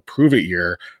kind of a prove it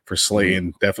year for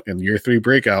Slayton. Definitely in year 3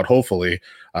 breakout, hopefully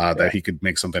that he could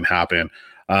make something happen.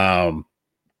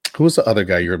 Who was the other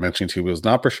guy you were mentioning too? It was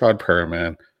not Brashad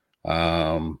Perriman.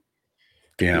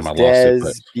 Damn, I lost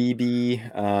it.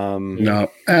 BB.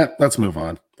 No, let's move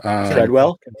on.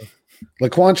 Treadwell.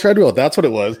 Laquan Treadwell, that's what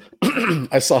it was.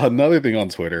 I saw another thing on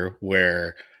Twitter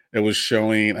where it was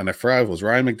showing, and I forgot it was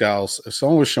Ryan McDowell.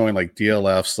 Someone was showing like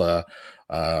DLF's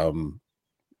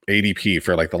ADP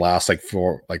for like the last like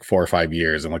 4 or 5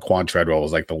 years, and Laquan Treadwell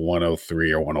was like the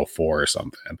 103 or 104 or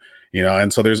something,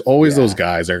 And so there's always those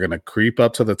guys that are going to creep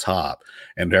up to the top,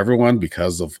 and everyone,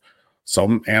 because of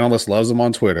some analyst loves him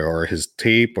on Twitter or his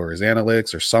tape or his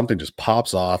analytics or something, just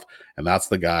pops off, and that's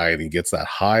the guy, and he gets that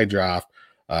high draft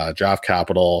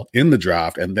capital in the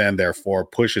draft, and then therefore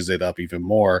pushes it up even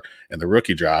more in the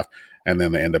rookie draft, and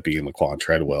then they end up being Laquan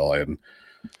Treadwell. And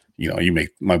you make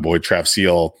my boy Trav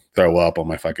Seal throw up on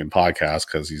my fucking podcast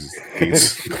because he's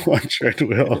Laquan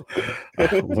Treadwell.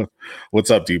 What's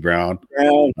up, D Brown?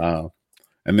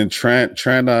 And then Trent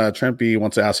B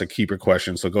wants to ask a keeper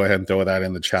question, so go ahead and throw that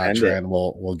in the chat, Trent.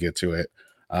 We'll get to it.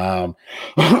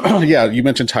 Yeah, you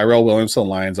mentioned Tyrell Williams to the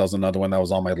Lions. That was another one that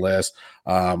was on my list.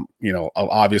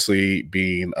 Obviously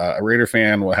being a Raider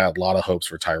fan, we had a lot of hopes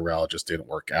for Tyrell. It just didn't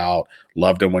work out.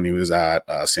 Loved him when he was at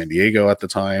San Diego at the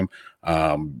time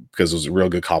because it was a real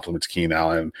good compliment to Keenan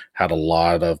Allen. Had a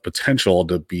lot of potential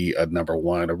to be a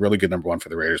really good number one for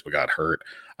the Raiders, but got hurt.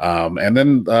 And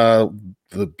then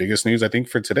the biggest news I think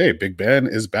for today, Big Ben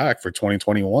is back for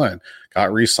 2021.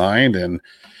 Got re-signed and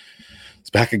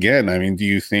back again. I mean, do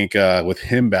you think with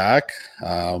him back,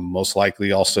 most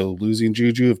likely also losing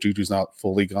Juju if Juju's not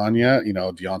fully gone yet?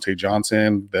 Deontay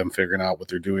Johnson, them figuring out what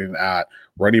they're doing at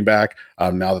running back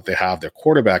now that they have their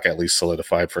quarterback at least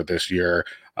solidified for this year.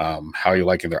 How are you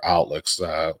liking their outlooks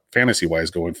fantasy-wise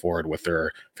going forward with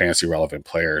their fantasy-relevant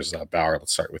players? Bauer,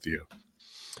 let's start with you.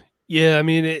 Yeah, I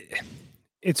mean,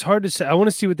 it's hard to say. I want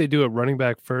to see what they do at running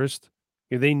back first.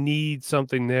 They need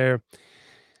something there.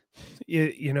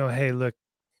 Hey, look,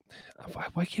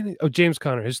 why can't James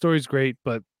Conner? His story's great,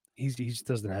 but he just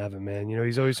doesn't have it, man.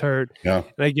 He's always hurt. Yeah,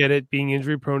 and I get it. Being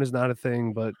injury prone is not a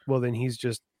thing, but then he's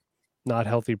just not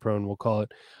healthy prone. We'll call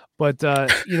it. But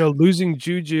losing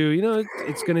Juju,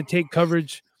 it's going to take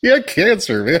coverage. Yeah,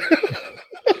 cancer, man.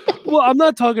 Well, I'm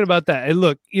not talking about that. And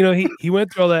look, he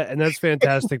went through all that, and that's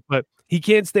fantastic. But he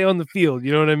can't stay on the field.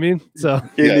 You know what I mean? So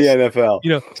in the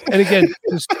NFL, and again,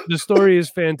 the story is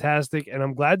fantastic, and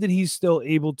I'm glad that he's still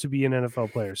able to be an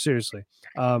NFL player. Seriously,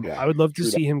 I would love to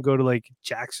see him go to like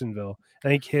Jacksonville. I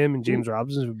think him and James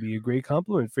Robinson would be a great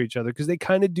compliment for each other because they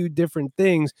kind of do different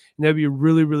things, and that'd be a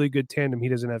really, really good tandem. He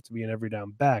doesn't have to be an every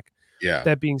down back. Yeah.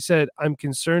 That being said, I'm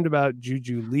concerned about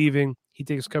Juju leaving. He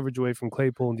takes coverage away from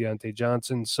Claypool and Deontay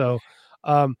Johnson. So,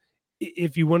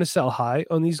 if you want to sell high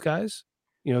on these guys,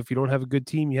 if you don't have a good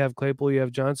team, you have Claypool, you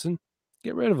have Johnson,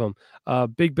 get rid of them.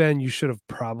 Big Ben, you should have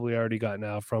probably already gotten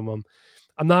out from him.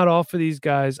 I'm not all for these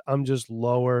guys. I'm just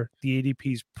lower. The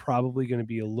ADP is probably going to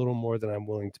be a little more than I'm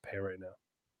willing to pay right now.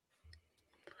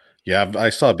 Yeah, I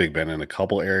saw Big Ben in a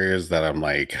couple areas that I'm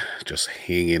like just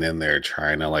hanging in there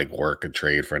trying to like work a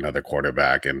trade for another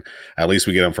quarterback. And at least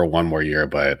we get him for one more year.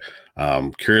 But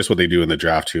curious what they do in the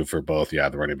draft too for both, yeah,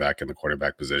 the running back and the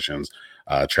quarterback positions.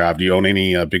 Trav, do you own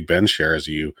any Big Ben shares?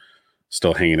 Are you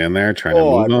still hanging in there trying to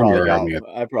Oh, move them, or I mean,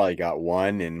 I probably got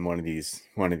one in one of these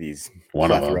one of them?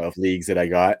 plethora of leagues that I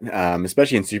got.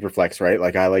 Especially in Superflex, right?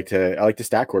 Like I like to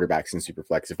stack quarterbacks in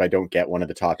Superflex. If I don't get one of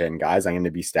the top end guys, I'm going to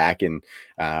be stacking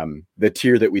the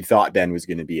tier that we thought Ben was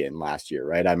going to be in last year,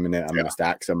 right? I'm gonna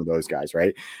stack some of those guys,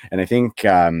 right? And I think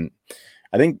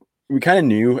we kind of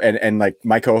knew, and like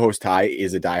my co-host Ty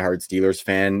is a diehard Steelers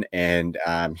fan, and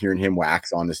hearing him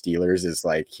wax on the Steelers is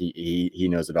like he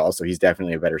knows it all. So he's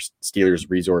definitely a better Steelers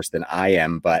resource than I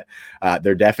am, but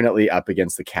they're definitely up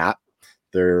against the cap.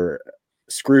 They're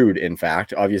screwed, in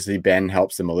fact. Obviously, Ben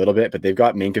helps them a little bit, but they've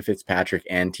got Minkah Fitzpatrick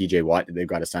and TJ Watt that they've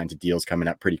got assigned to deals coming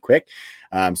up pretty quick.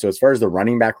 So as far as the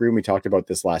running back room, we talked about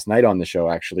this last night on the show,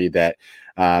 actually, that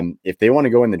if they want to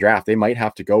go in the draft, they might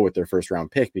have to go with their first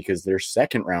round pick because their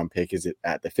second round pick is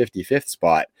at the 55th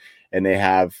spot. And they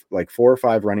have like 4 or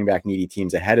 5 running back needy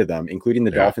teams ahead of them, including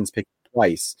the Dolphins pick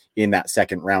twice in that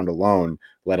second round alone,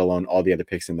 let alone all the other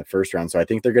picks in the first round. So I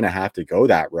think they're going to have to go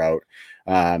that route.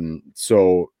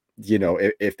 So you know,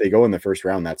 if they go in the first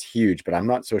round, that's huge, but I'm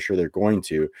not so sure they're going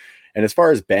to. And as far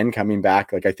as Ben coming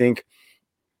back, like I think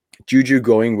Juju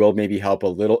going will maybe help a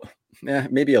little,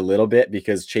 maybe a little bit,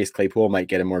 because Chase Claypool might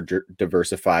get a more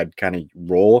diversified kind of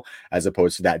role as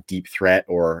opposed to that deep threat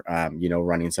or, you know,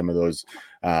 running some of those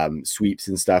sweeps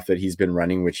and stuff that he's been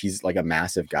running, which he's like a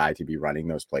massive guy to be running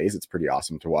those plays. It's pretty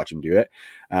awesome to watch him do it.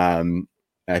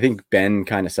 I think Ben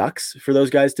kind of sucks for those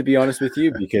guys, to be honest with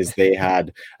you, because they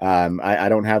had, I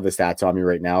don't have the stats on me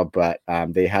right now, but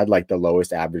they had like the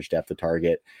lowest average depth of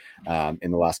target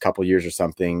in the last couple of years or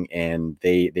something. And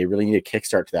they really need a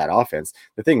kickstart to that offense.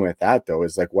 The thing with that though,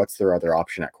 is like, what's their other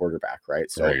option at quarterback?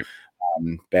 Right. So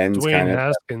Ben's Dwayne kind of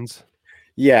Haskins.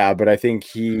 Yeah, but I think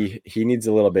he needs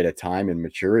a little bit of time and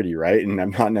maturity, right? And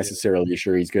I'm not necessarily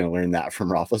sure he's going to learn that from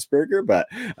Roethlisberger, but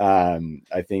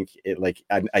I think it like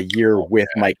a year with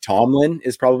Mike Tomlin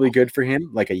is probably good for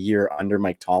him. Like a year under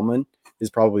Mike Tomlin is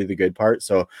probably the good part.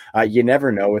 So you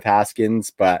never know with Haskins,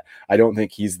 but I don't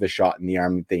think he's the shot in the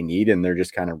arm that they need, and they're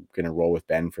just kind of going to roll with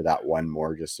Ben for that one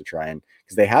more just to try and,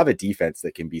 because they have a defense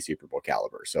that can be Super Bowl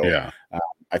caliber. So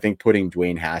I think putting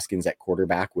Dwayne Haskins at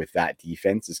quarterback with that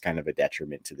defense is kind of a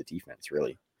detriment to the defense,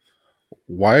 really.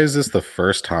 Why is this the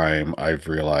first time I've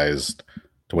realized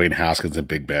Dwayne Haskins and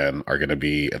Big Ben are going to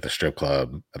be at the strip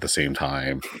club at the same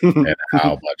time, and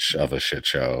how much of a shit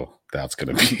show that's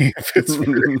going to be if it's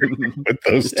with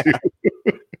those two?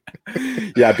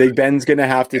 Yeah, Big Ben's going to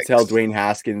have to tell Dwayne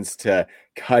Haskins to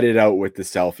cut it out with the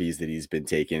selfies that he's been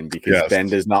taking, because Ben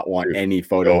does not want any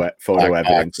photo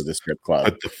evidence of the strip club.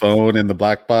 Put the phone in the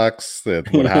black box. That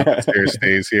what happens here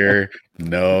stays here.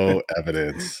 No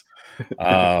evidence.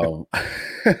 Yeah,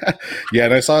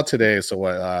 and I saw today. So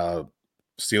what?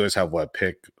 Steelers have what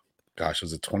pick? Gosh,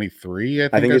 was it 23?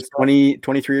 I think it's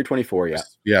 23 or 24. Yeah.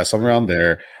 Yeah, somewhere around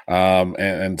there.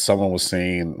 And someone was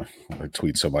saying, I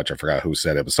tweet so much, I forgot who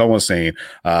said it, but someone was saying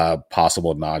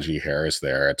possible Najee Harris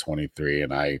there at 23.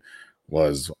 And I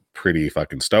was pretty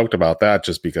fucking stoked about that,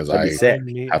 just because I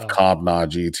have comped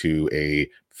Najee to a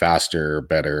faster,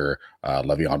 better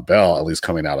Le'Veon Bell, at least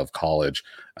coming out of college.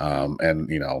 And,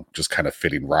 you know, just kind of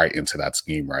fitting right into that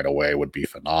scheme right away would be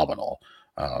phenomenal.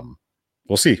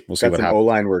 We'll see. We'll see what happens.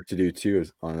 O-line work to do too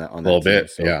on that. A little bit.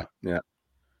 So,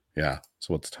 yeah.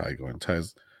 So what's Ty going?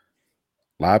 Ty's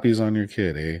lappies on your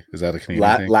kid, eh? Is that a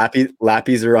Canadian thing?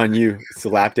 Lappies are on you. It's the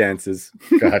lap dances.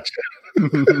 Gotcha.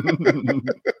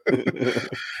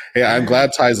 Yeah, I'm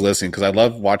glad Ty's listening, because I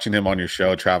love watching him on your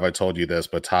show. Trav, I told you this,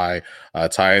 but Ty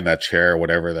in that chair,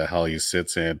 whatever the hell he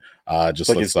sits in, just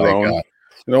like looks like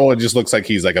it just looks like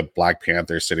he's like a Black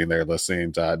Panther sitting there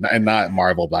listening to, and not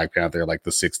Marvel Black Panther, like the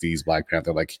 60s Black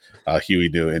Panther, like Huey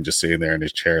Newton, just sitting there in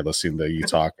his chair listening to you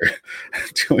talk or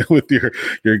dealing with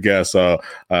your guests. So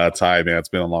Ty, man, it's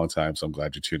been a long time, so I'm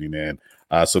glad you're tuning in.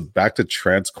 So back to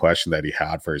Trent's question that he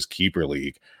had for his keeper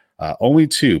league. Only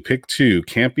pick two,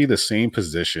 can't be the same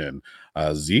position.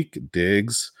 Zeke,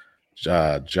 Diggs,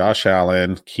 Josh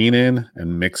Allen, Keenan,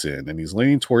 and Mixon. And he's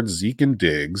leaning towards Zeke and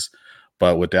Diggs.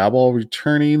 But with Daboll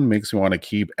returning, makes me want to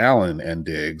keep Allen and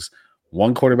Diggs.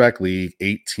 1 quarterback league,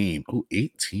 18. Oh,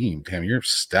 18. Damn, you're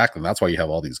stacked. And that's why you have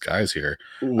all these guys here.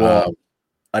 Well,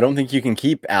 I don't think you can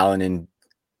keep Allen and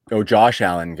Josh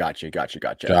Allen. Gotcha. Josh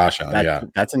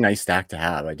Allen, that's a nice stack to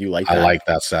have. I do like that. I like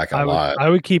that stack a lot. I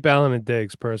would keep Allen and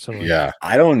Diggs personally. Yeah.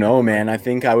 I don't know, man. I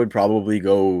think I would probably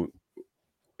go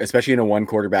especially in a one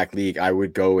quarterback league, I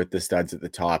would go with the studs at the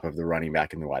top of the running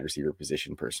back and the wide receiver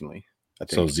position personally.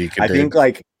 So Zeke, I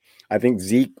think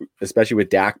Zeke, especially with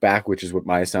Dak back, which is what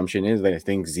my assumption is, I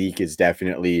think Zeke is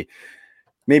definitely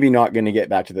maybe not going to get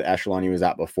back to the echelon he was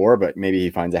at before, but maybe he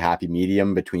finds a happy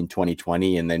medium between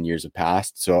 2020 and then years of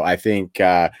past. So I think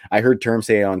I heard Term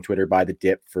say on Twitter, buy the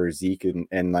dip for Zeke,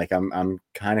 and like I'm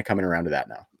kind of coming around to that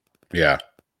now. Yeah,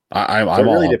 it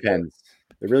really depends.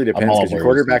 It really depends because your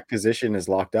quarterback position is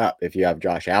locked up if you have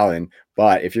Josh Allen.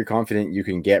 But if you're confident you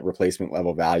can get replacement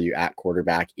level value at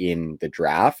quarterback in the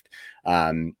draft,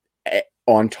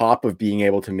 on top of being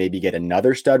able to maybe get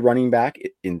another stud running back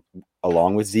in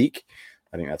along with Zeke,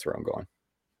 I think that's where I'm going.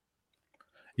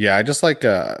 Yeah, I just like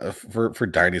for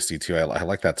Dynasty too. I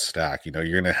like that stack. You know,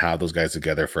 you're going to have those guys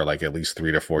together for like at least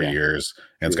 3 to 4 years,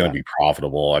 and it's going to be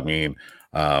profitable. I mean,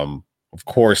 of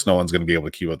course, no one's going to be able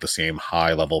to keep up the same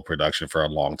high level production for a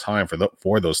long time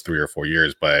for those 3 or 4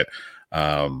 years, but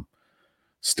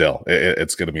still,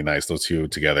 it's going to be nice. Those two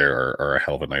together are a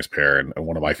hell of a nice pair, and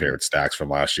one of my favorite stacks from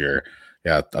last year.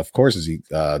 Yeah, of course, Zeke,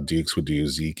 Dukes would do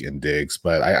Zeke and Diggs,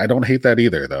 but I don't hate that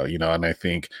either, though. You know, and I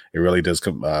think it really does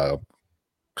come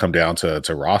down to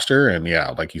roster, and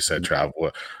yeah, like you said, Trav,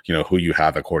 you know, who you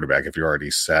have at quarterback. If you're already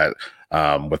set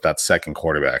with that second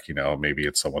quarterback, you know, maybe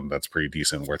it's someone that's pretty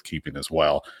decent, worth keeping as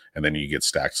well, and then you get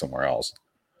stacked somewhere else.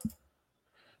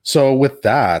 So with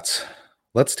that,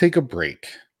 let's take a break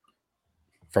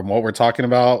from what we're talking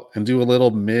about and do a little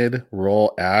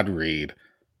mid-roll ad read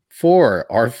for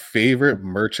our favorite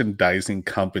merchandising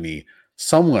company,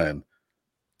 someone's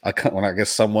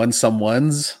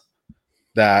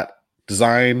that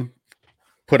design,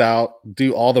 put out,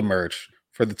 do all the merch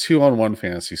for the 2-on-1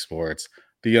 fantasy sports,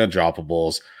 the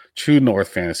Undroppables, True North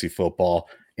Fantasy Football,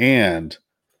 and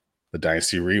the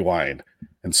Dynasty Rewind.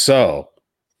 And so,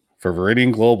 for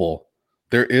Viridian Global,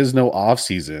 there is no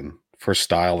off-season for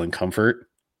style and comfort.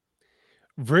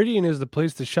 Viridian is the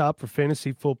place to shop for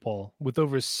fantasy football. With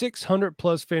over 600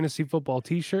 plus fantasy football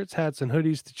t-shirts, hats, and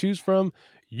hoodies to choose from,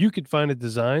 you could find a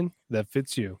design that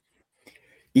fits you.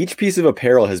 Each piece of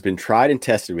apparel has been tried and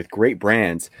tested with great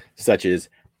brands such as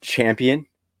Champion,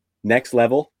 Next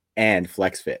Level, and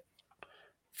FlexFit.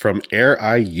 From Air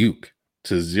Ayuk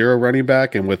to Zero Running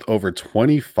Back, and with over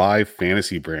 25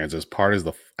 fantasy brands as part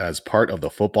of the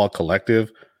football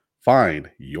collective, find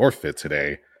your fit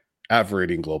today at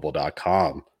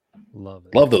ViridianGlobal.com. Love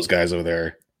it. Love those guys over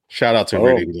there. Shout out to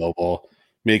Viridian Global,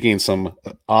 making some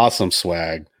awesome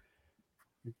swag.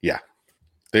 Yeah.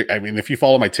 I mean, if you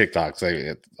follow my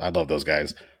TikToks, I love those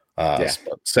guys.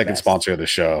 Second sponsor of the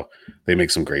show. They make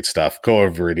some great stuff. Go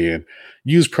over Viridian.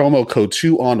 Use promo code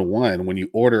 2on1 when you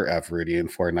order at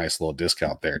Viridian for a nice little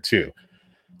discount there too.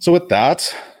 So with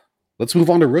that, let's move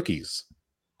on to rookies.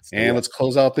 Let's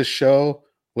close out this show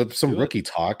with some rookie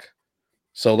talk.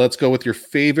 So let's go with your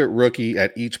favorite rookie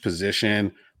at each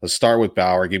position. Let's start with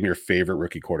Bauer. Give me your favorite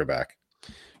rookie quarterback.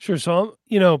 Sure. So,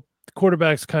 the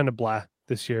quarterback's kind of blah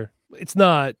this year. It's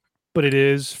not, but it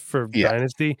is for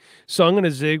Dynasty. So I'm going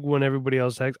to zig when everybody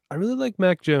else acts. I really like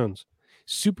Mac Jones.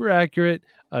 Super accurate.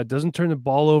 Doesn't turn the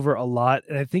ball over a lot.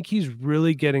 And I think he's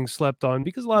really getting slept on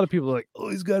because a lot of people are like, oh,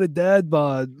 he's got a dad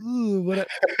bod. Ooh,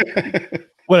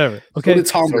 whatever. Okay. So did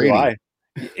Tom Brady.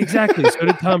 Exactly. So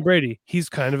did Tom Brady. He's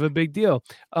kind of a big deal.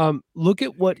 Look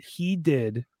at what he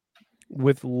did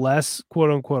with less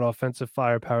quote unquote offensive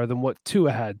firepower than what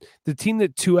Tua had. The team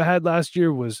that Tua had last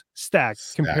year was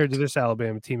stacked compared to this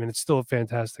Alabama team, and it's still a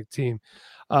fantastic team.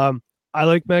 I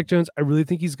like Mac Jones. I really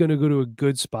think he's going to go to a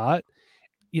good spot.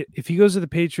 If he goes to the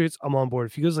Patriots, I'm on board.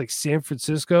 If he goes like San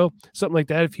Francisco, something like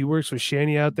that, if he works with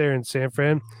Shanny out there in San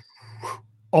Fran,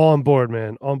 all on board,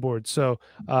 man, on board. So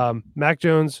Mac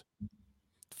Jones,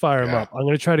 fire him up. I'm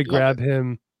going to try to grab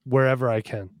him wherever I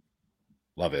can.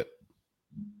 Love it.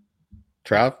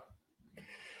 Trav?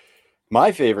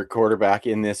 My favorite quarterback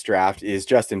in this draft is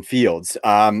Justin Fields.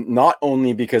 Not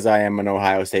only because I am an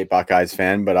Ohio State Buckeyes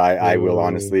fan, but I will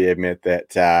honestly admit that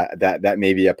that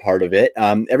may be a part of it.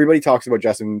 Everybody talks about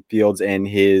Justin Fields and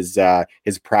his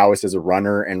prowess as a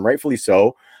runner, and rightfully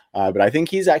so. But I think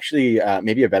he's actually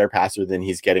maybe a better passer than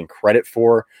he's getting credit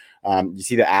for. You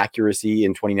see the accuracy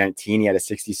in 2019, he had a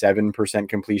 67%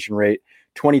 completion rate.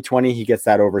 2020, he gets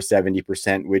that over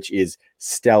 70%, which is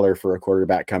stellar for a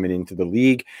quarterback coming into the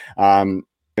league. And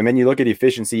then you look at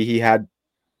efficiency, he had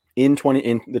in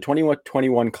the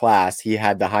 2021 class, he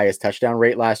had the highest touchdown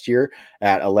rate last year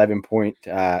at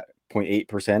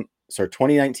 11.8%. So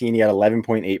 2019, he had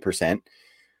 11.8%.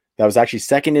 That was actually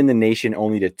second in the nation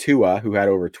only to Tua, who had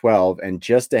over 12, and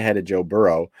just ahead of Joe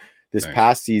Burrow. This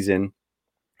past season,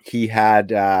 he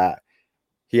had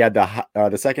He had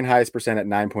the second highest percent at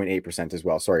 9.8% as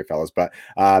well. Sorry, fellas. But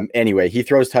anyway, he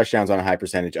throws touchdowns on a high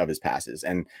percentage of his passes.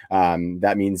 And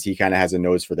that means he kind of has a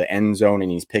nose for the end zone and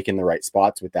he's picking the right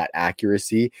spots with that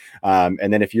accuracy.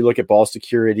 And then if you look at ball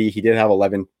security, he did have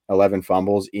 11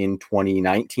 fumbles in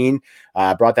 2019,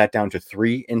 brought that down to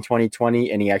 3 in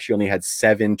 2020. And he actually only had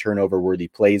 7 turnover worthy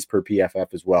plays per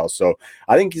PFF as well. So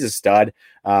I think he's a stud.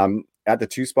 At the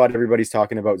 2 spot, everybody's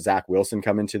talking about Zach Wilson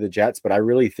coming to the Jets, but I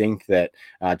really think that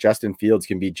Justin Fields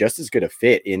can be just as good a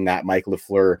fit in that Mike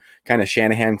LaFleur kind of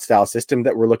Shanahan style system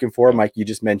that we're looking for. Mike, you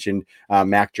just mentioned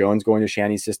Mac Jones going to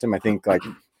Shanny's system. I think like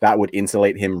that would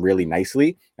insulate him really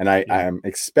nicely. And I am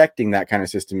expecting that kind of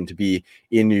system to be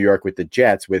in New York with the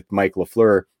Jets, with Mike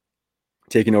LaFleur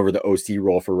taking over the OC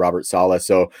role for Robert Saleh.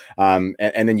 So, and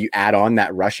then you add on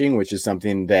that rushing, which is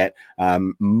something that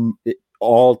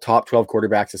all top 12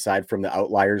 quarterbacks, aside from the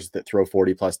outliers that throw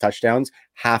 40 plus touchdowns,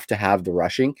 have to have the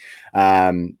rushing.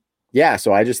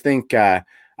 So I just think, I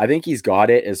think he's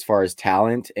got it as far as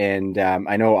talent. And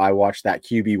I know I watched that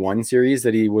QB1 series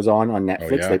that he was on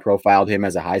Netflix. Oh, yeah. They profiled him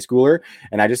as a high schooler.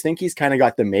 And I just think he's kind of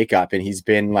got the makeup, and he's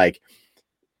been like,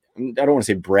 I don't want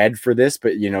to say bred for this,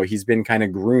 but he's been kind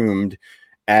of groomed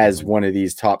as one of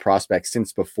these top prospects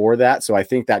since before that. So I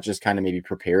think that just kind of maybe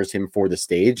prepares him for the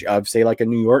stage of, say, like a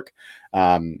New York.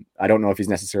 I don't know if he's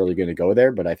necessarily going to go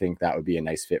there, but I think that would be a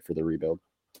nice fit for the rebuild.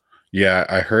 Yeah,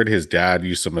 I heard his dad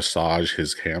used to massage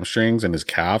his hamstrings and his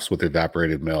calves with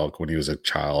evaporated milk when he was a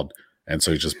child. And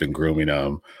so he's just been grooming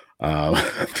him.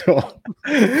 Whoa,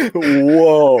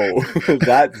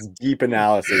 that's deep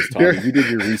analysis, Tommy. You did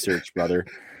your research, brother.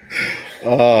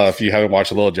 If you haven't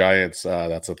watched Little Giants,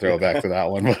 that's a throwback to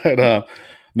that one. But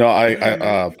no,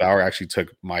 Bauer actually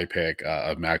took my pick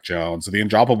of Mac Jones. The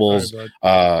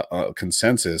Undroppables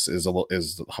consensus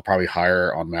is probably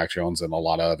higher on Mac Jones than a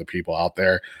lot of other people out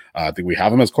there. I think we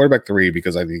have him as quarterback 3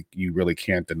 because I think you really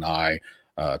can't deny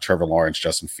Trevor Lawrence,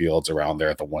 Justin Fields around there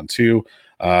at the 1-2.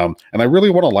 And I really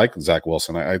want to like Zach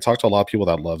Wilson. I talked to a lot of people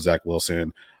that love Zach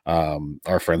Wilson.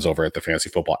 Our friends over at the Fantasy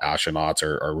Football Astronauts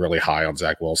are really high on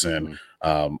Zach Wilson,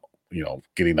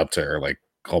 getting up to like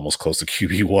almost close to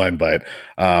QB1, but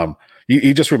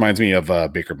he just reminds me of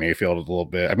Baker Mayfield a little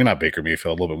bit. I mean, not Baker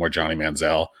Mayfield, a little bit more Johnny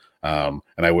Manziel. And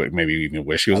I would maybe even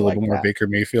wish he was a little bit more Baker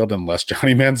Mayfield and less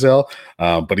Johnny Manziel.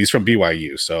 But he's from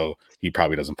BYU, so he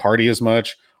probably doesn't party as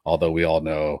much, although we all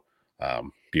know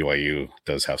BYU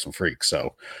does have some freaks.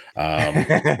 So,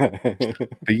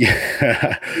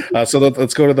 so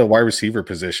let's go to the wide receiver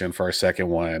position for our second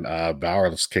one. Bauer,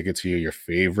 let's kick it to you. Your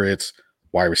favorite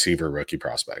wide receiver rookie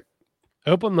prospect. I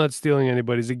hope I'm not stealing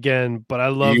anybody's again, but I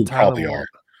love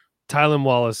Tylan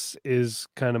Wallace is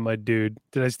kind of my dude.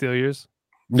 Did I steal yours?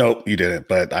 Nope, you didn't,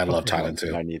 but I love Tylan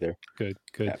too. I neither. Good.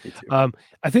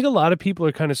 I think a lot of people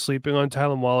are kind of sleeping on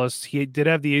Tylan Wallace. He did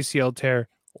have the ACL tear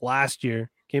last year,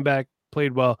 came back,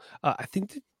 played well. I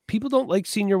think that people don't like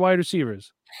senior wide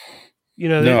receivers.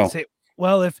 They say,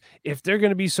 well, if they're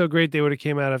going to be so great, they would have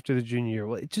came out after the junior year.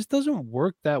 Well, it just doesn't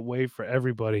work that way for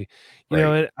everybody. You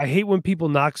know, and I hate when people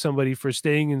knock somebody for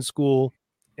staying in school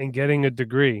and getting a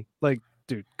degree. Like,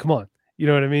 dude, come on. You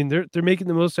know what I mean? They're making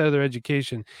the most out of their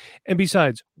education. And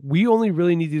besides, we only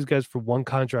really need these guys for one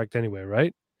contract anyway,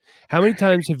 right? How many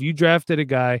times have you drafted a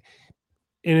guy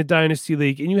in a dynasty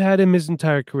league and you had him his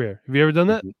entire career? Have you ever done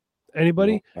that?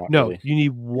 Anybody? No, really. You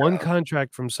need one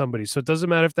contract from somebody. So it doesn't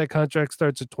matter if that contract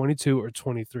starts at 22 or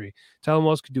 23. Tylan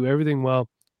Wallace could do everything well,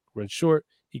 run short.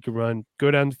 He could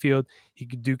go down the field. He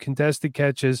could do contested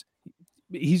catches.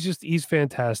 He's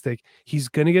fantastic. He's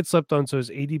going to get slept on. So his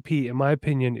ADP, in my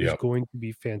opinion, is going to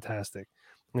be fantastic.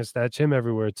 I'm going to snatch him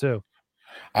everywhere too.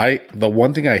 The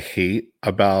one thing I hate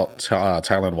about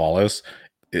Tylan Wallace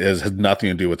has nothing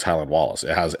to do with Tylan Wallace.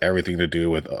 It has everything to do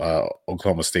with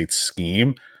Oklahoma State's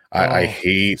scheme. I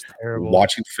hate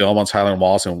watching film on Tylan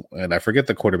Wallace, and I forget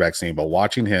the quarterback's name, but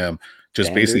watching him just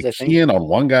Sanders, basically key in on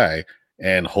one guy,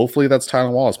 and hopefully that's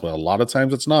Tylan Wallace, but a lot of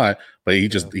times it's not. But he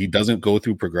doesn't go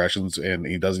through progressions, and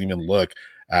he doesn't even look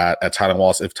at Tylan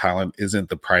Wallace if Tylan isn't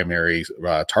the primary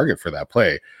target for that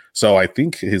play. So I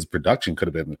think his production could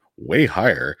have been way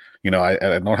higher.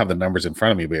 I don't have the numbers in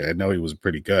front of me, but I know he was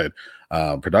pretty good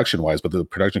production-wise, but the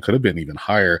production could have been even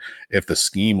higher if the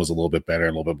scheme was a little bit better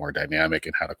and a little bit more dynamic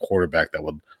and had a quarterback that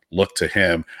would look to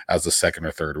him as the second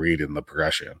or third read in the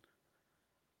progression.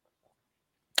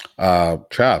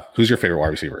 Trav, who's your favorite wide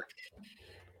receiver?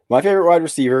 My favorite wide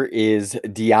receiver is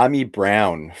Dyami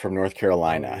Brown from North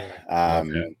Carolina.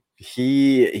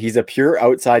 He's a pure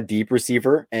outside deep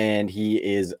receiver, and he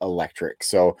is electric.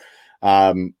 So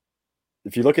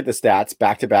if you look at the stats,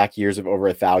 back-to-back years of over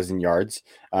 1,000 yards,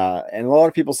 and a lot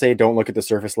of people say don't look at the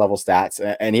surface level stats,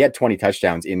 and he had 20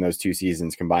 touchdowns in those 2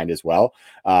 seasons combined as well.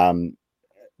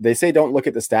 They say don't look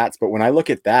at the stats, but when I look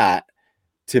at that,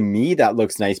 to me, that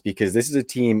looks nice because this is a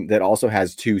team that also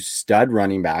has 2 stud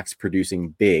running backs producing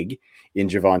big in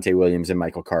Javonte Williams and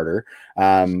Michael Carter.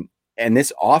 And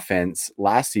this offense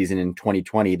last season in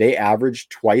 2020, they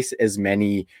averaged twice as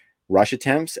many rush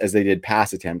attempts as they did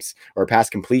pass attempts or pass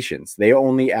completions. They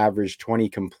only averaged 20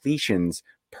 completions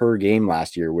per game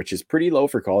last year, which is pretty low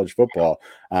for college football.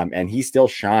 And he still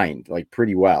shined like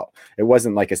pretty well. It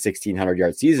wasn't like a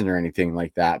 1,600-yard season or anything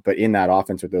like that, but in that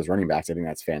offense with those running backs, I think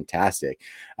that's fantastic.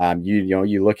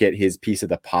 You look at his piece of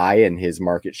the pie and his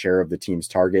market share of the team's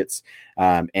targets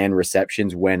and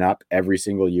receptions went up every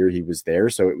single year he was there.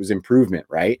 So it was improvement,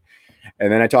 right?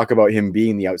 And then I talk about him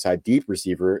being the outside deep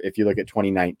receiver. If you look at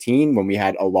 2019, when we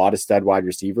had a lot of stud wide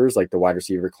receivers, like the wide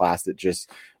receiver class that just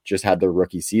had their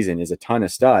rookie season is a ton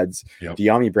of studs. Yep.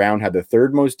 Dyami Brown had the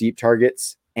 3rd most deep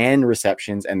targets and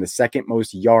receptions and the 2nd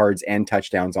most yards and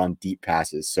touchdowns on deep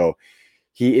passes. So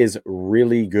he is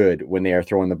really good when they are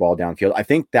throwing the ball downfield. I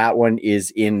think that one is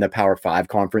in the Power 5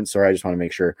 conference. Sorry, I just want to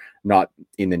make sure, not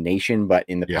in the nation, but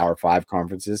in the Power 5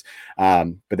 conferences.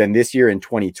 But then this year in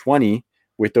 2020,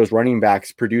 with those running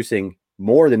backs producing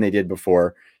more than they did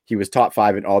before, he was top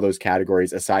 5 in all those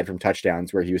categories, aside from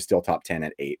touchdowns, where he was still top 10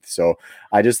 at 8th. So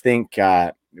I just think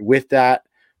with that,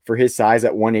 for his size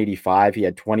at 185, he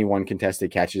had 21 contested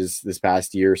catches this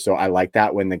past year. So I like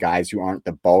that when the guys who aren't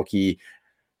the bulky,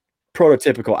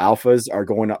 prototypical alphas are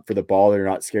going up for the ball. They're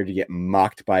not scared to get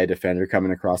mucked by a defender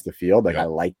coming across the field. Like I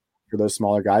like for those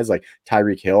smaller guys, like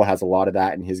Tyreek Hill has a lot of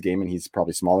that in his game, and he's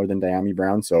probably smaller than Dyami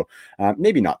Brown. So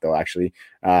maybe not though, actually.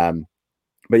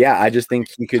 But yeah, I just think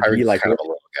he could be like kind of a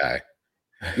little guy.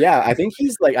 Yeah, I think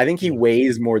he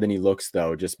weighs more than he looks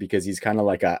though, just because he's kind of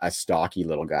like a stocky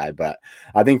little guy. But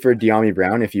I think for Dyami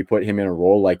Brown, if you put him in a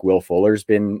role like Will Fuller's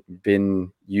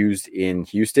been used in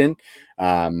Houston,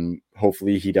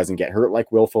 hopefully he doesn't get hurt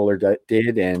like Will Fuller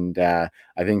did, and I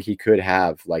think he could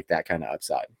have like that kind of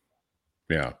upside.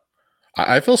 Yeah.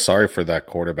 I feel sorry for that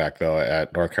quarterback though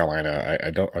at North Carolina.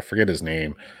 I forget his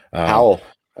name. Howell,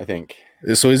 I think.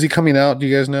 So is he coming out? Do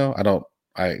you guys know? I don't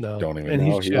even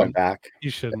know. He went back. You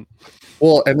shouldn't.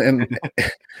 Well, and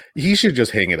he should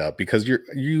just hang it up because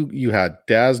you had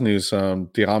Daz Newsome,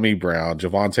 Dyami Brown,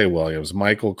 Javonte Williams,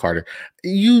 Michael Carter.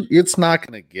 It's not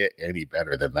going to get any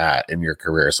better than that in your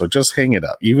career. So just hang it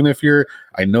up. Even if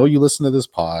I know you listen to this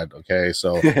pod. Okay,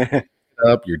 so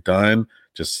up, you're done.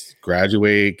 Just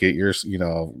graduate, get your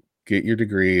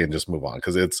degree, and just move on,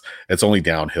 because it's only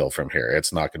downhill from here.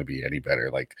 It's not going to be any better.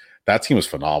 Like, that team is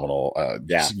phenomenal.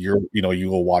 You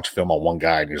will watch film on one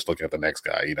guy and you're just looking at the next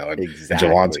guy. And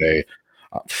exactly.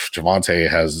 Javonte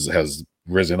has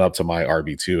risen up to my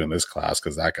RB2 in this class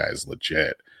because that guy is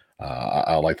legit.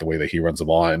 I like the way that he runs the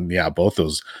ball, and both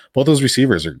those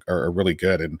receivers are really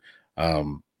good. And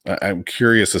I'm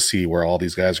curious to see where all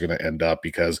these guys are going to end up,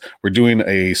 because we're doing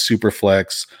a super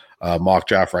flex mock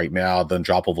draft right now, the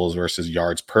Undroppables versus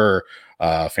yards per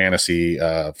fantasy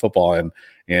football, and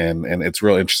it's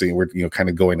real interesting. We're kind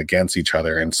of going against each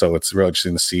other, and so it's real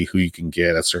interesting to see who you can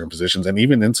get at certain positions, and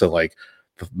even into like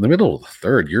the middle of the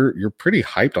third. You're pretty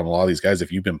hyped on a lot of these guys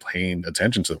if you've been paying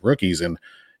attention to the rookies, and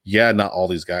not all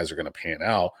these guys are going to pan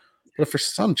out. But for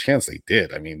some chance they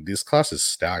did. I mean, this class is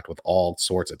stacked with all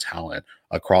sorts of talent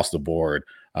across the board.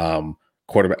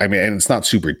 Quarterback, and it's not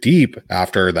super deep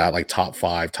after that, like top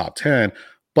 5, top 10,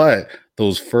 but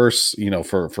those first,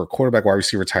 for quarterback, wide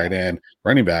receiver, tight end,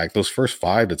 running back, those first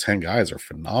 5 to 10 guys are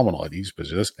phenomenal at each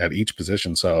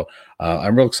position. So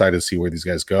I'm real excited to see where these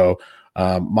guys go.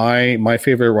 My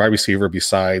favorite wide receiver,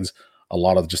 besides a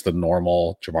lot of just the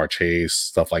normal Jamar Chase,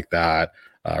 stuff like that,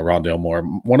 Rondale Moore,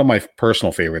 one of my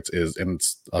personal favorites is, and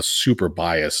it's a super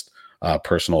biased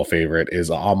personal favorite, is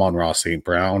Amon-Ra St.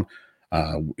 Brown.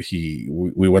 We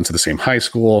went to the same high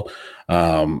school.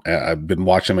 I've been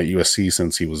watching him at USC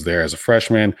since he was there as a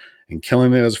freshman and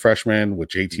killing it as a freshman with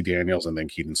JT Daniels and then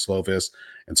Keaton Slovis.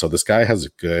 And so this guy has the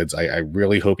goods. I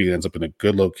really hope he ends up in a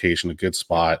good location, a good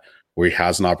spot where he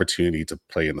has an opportunity to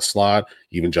play in the slot,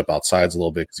 even jump outsides a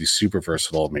little bit, because he's super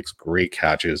versatile, makes great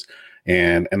catches.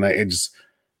 And I just,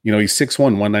 he's 6'1",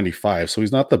 195. So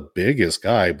he's not the biggest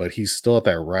guy, but he's still at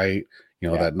that right,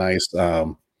 that nice,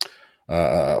 not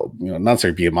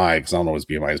necessarily BMI, because I don't know what his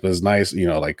BMI is, but it's nice,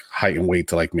 like height and weight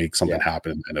to like make something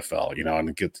happen in the NFL,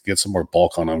 and get some more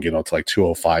bulk on him, to like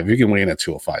 205. If you can weigh in at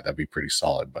 205, that'd be pretty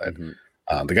solid. But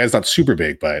the guy's not super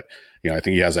big, but I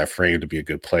think he has that frame to be a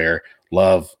good player.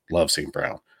 Love St.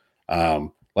 Brown.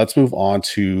 Let's move on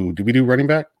to, do we do running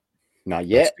back? Not Let's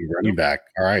yet. do running back.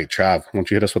 All right, Trav, why don't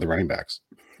you hit us with the running backs?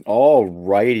 All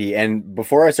righty. And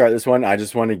before I start this one, I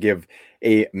just want to give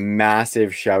a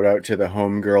massive shout out to the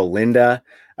homegirl, Linda,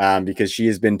 because she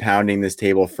has been pounding this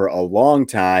table for a long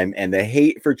time. And the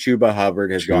hate for Chuba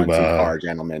Hubbard has gone too far,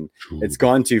 gentlemen. It's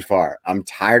gone too far. I'm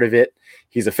tired of it.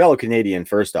 He's a fellow Canadian,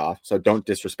 first off, so don't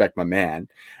disrespect my man.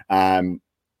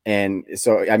 And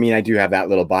so, I mean, I do have that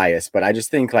little bias, but I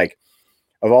just think like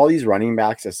of all these running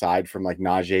backs, aside from like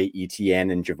Najee,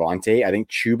 Etienne, and Javonte, I think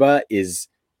Chuba is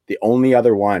the only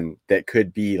other one that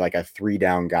could be like a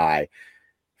 3-down guy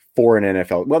for an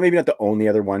NFL. Well, maybe not the only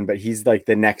other one, but he's like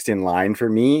the next in line for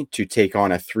me to take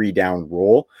on a 3-down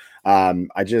role.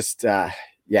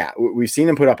 We've seen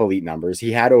him put up elite numbers. He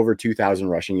had over 2,000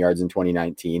 rushing yards in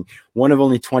 2019, one of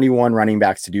only 21 running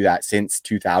backs to do that since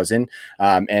 2000.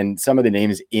 And some of the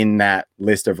names in that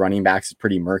list of running backs is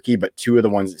pretty murky, but two of the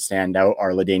ones that stand out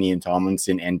are LaDainian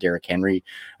Tomlinson and Derrick Henry.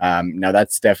 Now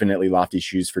that's definitely lofty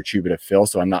shoes for Chuba to fill,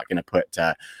 so I'm not going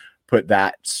to put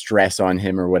that stress on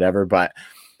him or whatever. But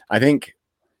I think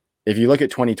if you look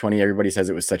at 2020, everybody says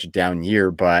it was such a down year,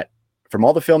 but from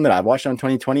all the film that I've watched on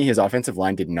 2020, his offensive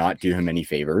line did not do him any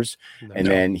favors.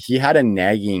 Then he had a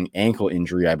nagging ankle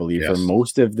injury, I believe, for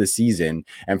most of the season.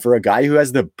 And for a guy who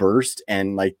has the burst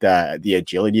and like the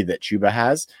agility that Chuba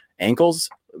has, ankles,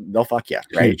 they'll fuck you,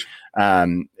 right?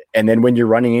 And then when you're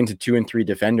running into 2 and 3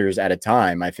 defenders at a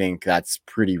time, I think that's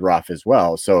pretty rough as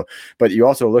well. So, but you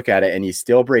also look at it and he's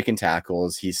still breaking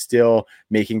tackles. He's still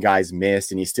making guys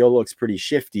miss and he still looks pretty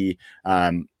shifty.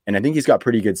 And I think he's got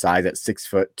pretty good size at 6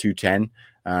 foot 210.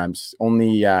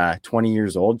 Only 20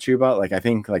 years old, Chuba. Like, I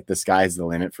think like the sky's the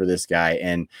limit for this guy.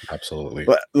 And absolutely.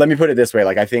 But let me put it this way.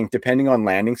 Like, I think depending on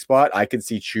landing spot, I could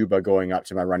see Chuba going up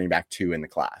to my running back 2 in the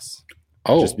class.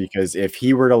 Just because if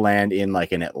he were to land in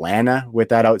like an Atlanta with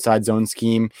that outside zone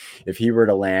scheme, if he were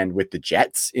to land with the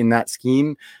Jets in that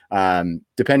scheme,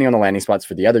 depending on the landing spots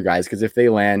for the other guys, because if they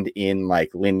land in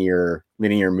like linear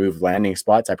move landing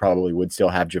spots, I probably would still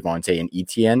have Javonte and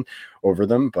Etienne over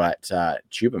them. But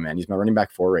Chuba, man, he's my running back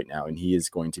 4 right now, and he is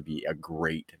going to be a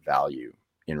great value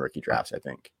in rookie drafts, I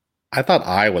think. I thought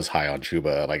I was high on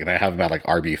Chuba, like, and I have him at like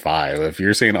RB5. If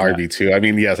you're saying RB2, I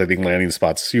mean, yes, I think landing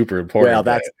spot's super important.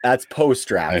 Well, that's post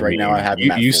draft. Right now, I have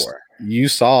him at 4. You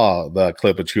saw the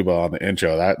clip of Chuba on the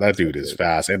intro. That dude is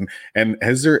fast. And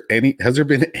has there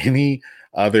been any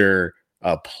other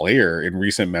player in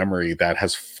recent memory that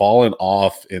has fallen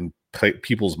off in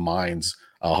people's minds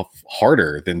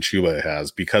harder than Chuba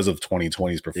has because of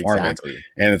 2020's performance? Exactly.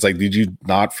 And it's like, did you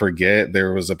not forget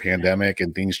there was a pandemic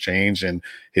and things changed and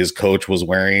his coach was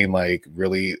wearing like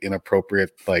really inappropriate,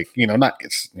 like, not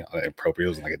inappropriate, it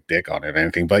wasn't like a dick on it or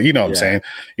anything, but what I'm saying,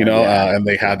 and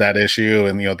they had that issue,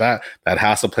 and that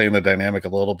has to play in the dynamic a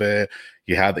little bit.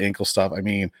 You have the ankle stuff. I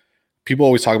mean, people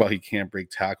always talk about he can't break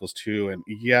tackles too, and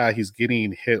he's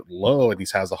getting hit low and he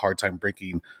has a hard time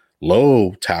breaking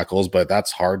low tackles, but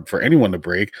that's hard for anyone to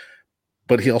break.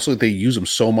 But they use him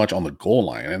so much on the goal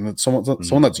line, and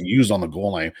someone that's used on the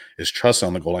goal line is trusted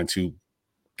on the goal line to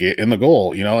get in the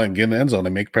goal, and get in the end zone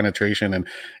and make penetration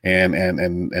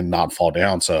and not fall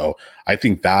down. So I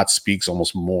think that speaks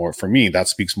almost more for me. That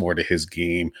speaks more to his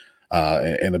game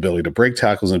and ability to break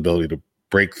tackles and ability to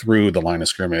break through the line of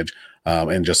scrimmage,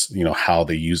 and just how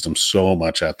they used him so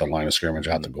much at the line of scrimmage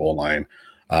at the goal line.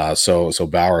 So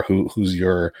Bauer, who's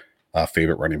your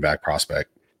favorite running back prospect?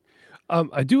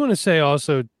 I do want to say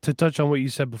also, to touch on what you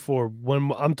said before,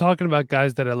 when I'm talking about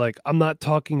guys that are like, I'm not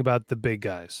talking about the big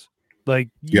guys, like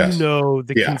the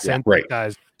consensus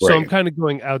guys. So I'm kind of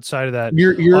going outside of that.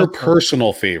 Your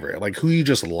personal favorite, like who you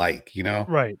just like,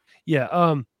 Right.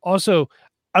 Yeah. Also,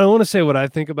 I don't want to say what I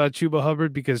think about Chuba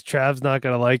Hubbard because Trav's not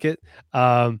going to like it.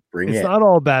 It's not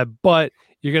all bad, but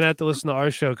you're going to have to listen to our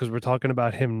show because we're talking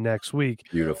about him next week.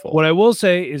 Beautiful. What I will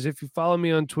say is if you follow me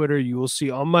on Twitter, you will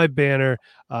see on my banner,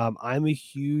 I'm a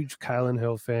huge Kylan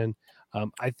Hill fan.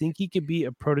 I think he could be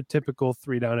a prototypical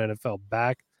 3-down NFL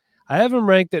back. I have him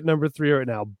ranked at number 3 right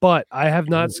now, but I have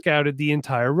not scouted the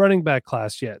entire running back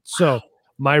class yet. So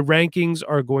my rankings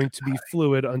are going to be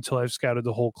fluid until I've scouted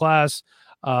the whole class.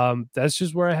 That's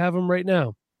just where I have him right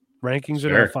now. Rankings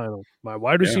are not final. My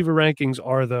wide receiver rankings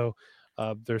are, though.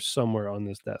 They're somewhere on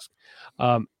this desk.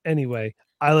 Anyway,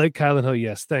 I like Kylan Hill.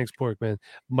 Yes, thanks, Porkman.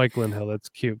 Mike Lindhill, that's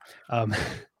cute.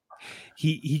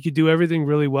 He could do everything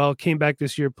really well. Came back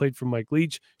this year, played for Mike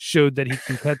Leach, showed that he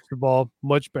can catch the ball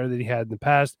much better than he had in the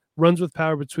past. Runs with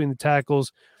power between the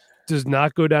tackles, does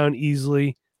not go down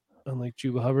easily, unlike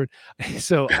Chuba Hubbard.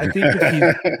 So I think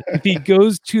if he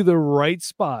goes to the right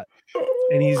spot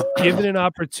and he's given an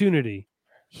opportunity,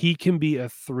 he can be a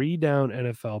 3-down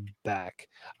NFL back.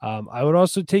 I would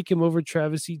also take him over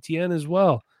Travis Etienne as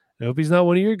well. I hope he's not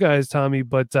one of your guys, Tommy,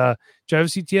 but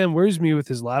Travis Etienne worries me with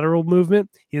his lateral movement.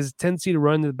 He has a tendency to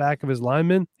run to the back of his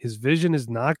lineman. His vision is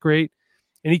not great,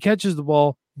 and he catches the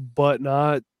ball, but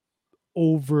not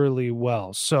overly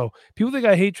well. So people think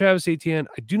I hate Travis Etienne.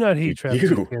 I do not hate Travis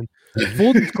Etienne.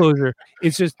 Full disclosure,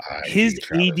 it's just his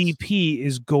ADP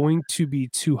is going to be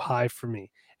too high for me.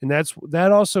 And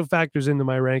that also factors into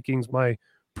my rankings, my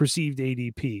perceived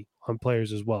ADP on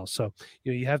players as well. So,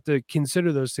 you have to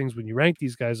consider those things when you rank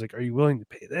these guys. Like, are you willing to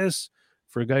pay this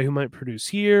for a guy who might produce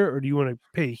here, or do you want to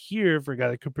pay here for a guy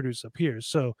that could produce up here?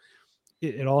 So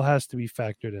it all has to be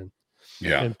factored in.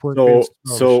 Yeah. And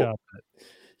so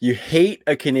you hate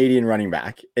a Canadian running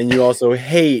back, and you also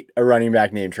hate a running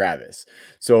back named Travis.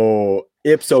 So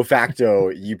ipso facto,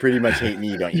 you pretty much hate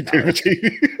me, don't you?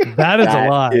 That is a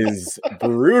lie. Is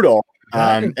brutal.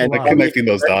 And connecting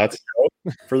those dots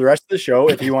for the rest of the show.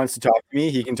 If he wants to talk to me,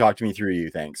 he can talk to me through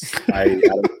you. Thanks.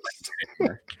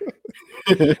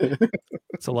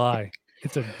 It's a lie.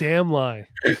 It's a damn lie.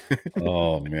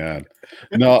 Oh man.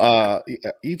 No,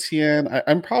 Etienne,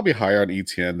 I'm probably higher on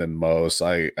Etienne than most.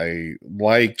 I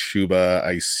like Chuba.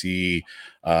 I see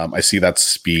that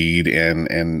speed,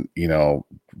 and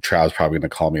Trav's probably going to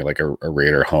call me like a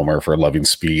Raider homer for loving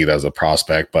speed as a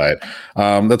prospect, but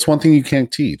that's one thing you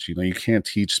can't teach. You can't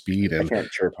teach speed. And I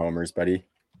can't chirp homers, buddy.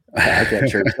 I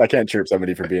can't chirp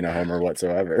somebody for being a homer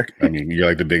whatsoever. I mean, you're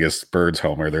like the biggest Birds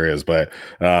homer there is, but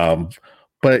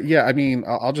yeah, I mean,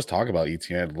 I'll just talk about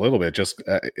Etienne a little bit. Just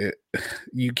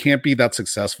you can't be that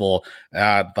successful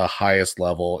at the highest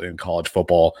level in college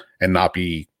football and not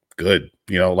be good,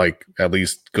 like at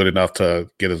least good enough to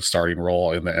get a starting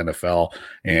role in the NFL.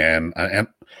 And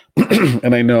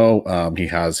I know he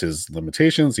has his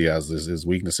limitations. He has his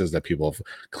weaknesses that people have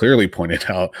clearly pointed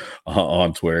out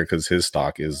on Twitter, because his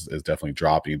stock is definitely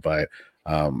dropping. But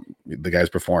the guy's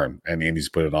performed, and he's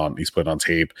put it on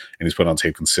tape, and he's put it on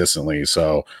tape consistently.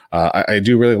 So I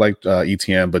do really like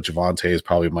Etienne, but Javonte is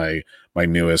probably my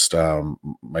newest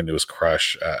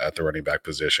crush at the running back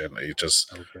position.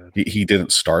 He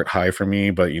didn't start high for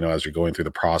me, but as you're going through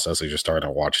the process, as you're starting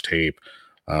to watch tape,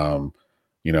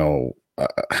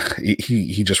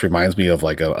 he just reminds me of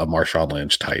like a Marshawn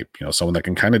Lynch type, someone that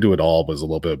can kind of do it all, but is a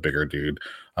little bit bigger dude,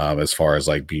 as far as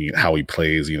like being how he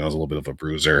plays, is a little bit of a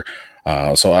bruiser.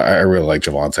 So I really like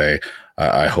Javonte.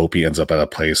 I hope he ends up at a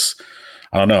place,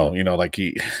 I don't know, like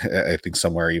I think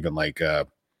somewhere even like,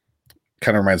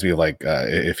 kind of reminds me of like,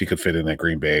 if he could fit in at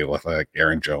Green Bay with like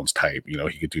Aaron Jones type,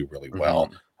 he could do really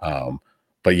well.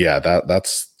 But yeah,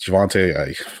 that's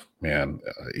Javonte. Man,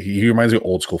 he reminds me of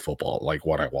old school football, like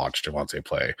when I watched Javonte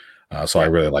play. So I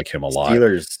really like him a lot.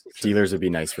 Steelers would be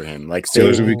nice for him. Like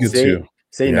Steelers would be good too.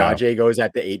 Say Najee goes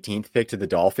at the 18th pick to the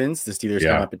Dolphins. The Steelers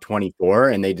come up at 24,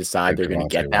 and they decide they're going to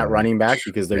get that running back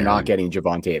because they're not getting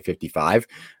Javonte at 55.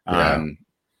 Hey,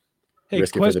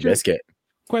 risk it for the biscuit.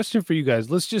 Question for you guys.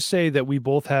 Let's just say that we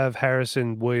both have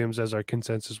Harrison Williams as our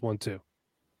consensus 1-2.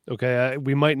 Okay,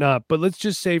 we might not, but let's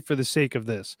just say for the sake of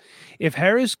this, if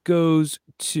Harris goes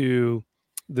to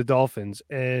the Dolphins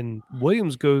and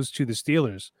Williams goes to the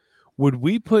Steelers, would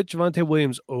we put Javonte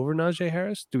Williams over Najee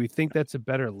Harris? Do we think that's a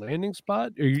better landing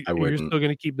spot? Or you're still going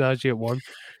to keep Najee at 1?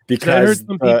 Because I heard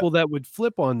some people that would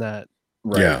flip on that.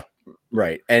 Right. Yeah.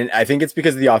 Right. And I think it's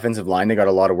because of the offensive line. They got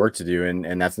a lot of work to do,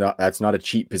 and that's not a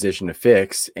cheap position to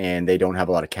fix, and they don't have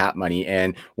a lot of cap money.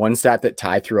 And one stat that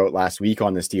Ty threw out last week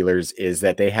on the Steelers is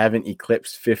that they haven't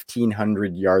eclipsed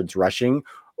 1,500 yards rushing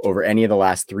over any of the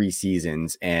last 3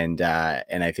 seasons. And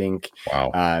I think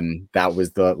that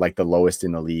was the lowest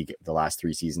in the league the last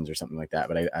 3 seasons or something like that.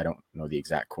 But I don't know the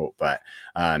exact quote. But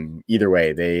either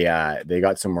way, they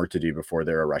got some work to do before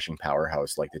they're a rushing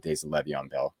powerhouse like the days of Le'Veon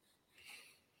Bell.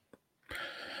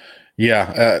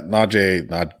 Yeah,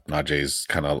 Najee's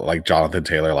kind of like Jonathan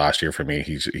Taylor last year for me.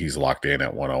 He's locked in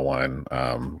at 101.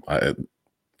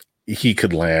 He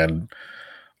could land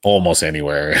almost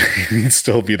anywhere. He'd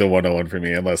still be the 101 for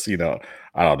me, unless I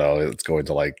don't know, it's going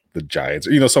to like the Giants,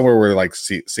 somewhere where like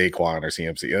Saquon or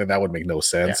CMC, and that would make no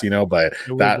sense, but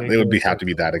it would have to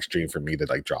be that extreme for me to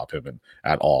like drop him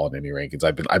at all in any rankings.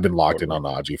 I've been locked in on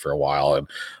Najee for a while, and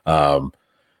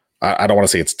I don't want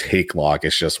to say it's take lock.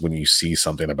 It's just when you see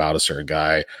something about a certain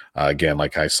guy, again,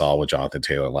 like I saw with Jonathan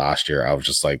Taylor last year, I was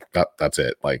just like, that's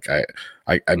it. Like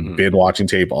I've been watching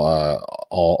tape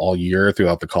all year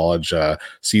throughout the college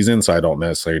season, so I don't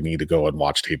necessarily need to go and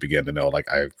watch tape again to know like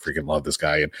I freaking love this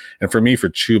guy. And for me, for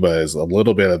Chuba, is a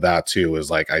little bit of that too.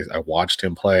 Is like I watched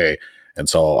him play, and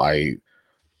so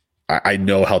I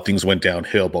know how things went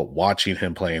downhill, but watching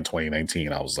him play in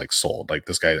 2019, I was like sold. Like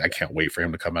this guy, I can't wait for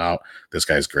him to come out. This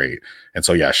guy's great. And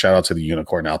so yeah, shout out to the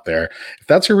unicorn out there. If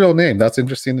that's your real name, that's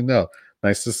interesting to know.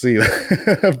 Nice to see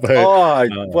but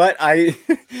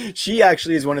she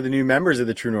actually is one of the new members of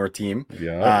the True North team.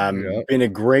 Been a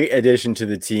great addition to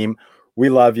the team. We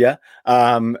love you.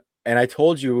 And I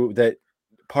told you that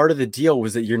part of the deal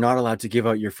was that you're not allowed to give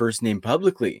out your first name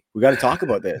publicly. We got to talk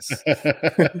about this.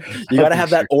 You got to have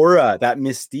that aura, that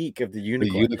mystique of the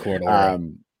unicorn. The unicorn aura.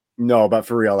 No, but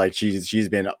for real, like she's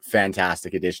been a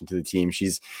fantastic addition to the team.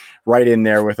 She's right in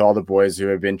there with all the boys who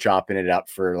have been chopping it up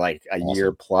for like a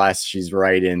year plus. She's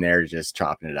right in there just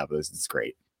chopping it up. It's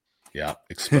great. Yeah,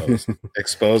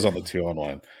 expose on the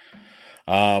 2-on-1.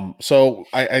 So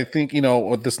I think,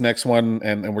 with this next one,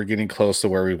 and we're getting close to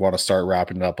where we want to start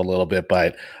wrapping it up a little bit,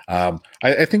 but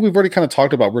I think we've already kind of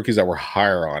talked about rookies that we're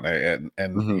higher on and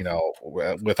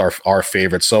with our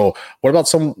favorites. So what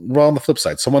about on the flip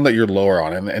side, someone that you're lower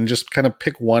on, and just kind of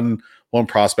pick one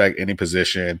prospect, any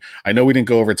position. I know we didn't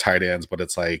go over tight ends, but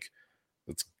it's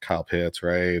Kyle Pitts,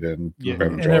 right? And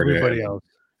and everybody else.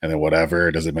 And then whatever,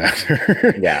 it doesn't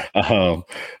matter. Yeah.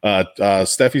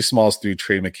 Steffi Smalls threw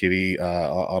Trey McKitty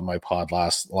on my pod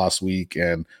last week,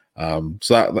 and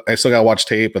so I still got to watch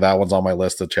tape, but that one's on my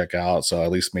list to check out. So at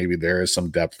least maybe there is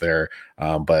some depth there.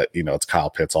 But it's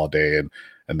Kyle Pitts all day, and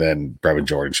then Brevin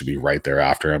Jordan should be right there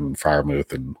after him, and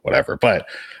Freiermuth and whatever. But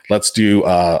let's do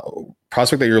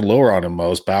prospect that you're lower on him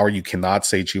most. Bauer, you cannot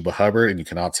say Chuba Hubbard, and you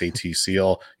cannot say T.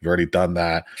 Seal. You've already done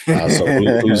that. So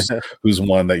who's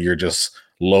one that you're just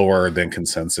lower than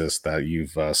consensus that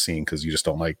you've seen because you just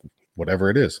don't like whatever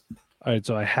it is? All right,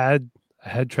 so I had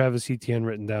Travis Etienne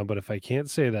written down, but if I can't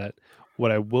say that,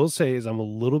 what I will say is I'm a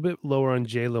little bit lower on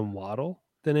Jalen Waddle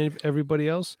than everybody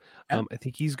else. I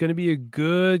think he's going to be a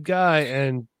good guy,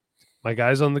 and my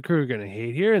guys on the crew are going to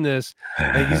hate hearing this.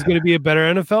 I think he's going to be a better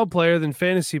NFL player than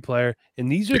fantasy player,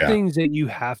 and these are things that you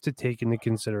have to take into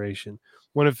consideration.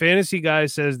 When a fantasy guy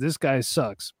says this guy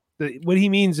sucks, what he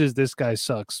means is this guy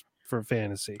sucks for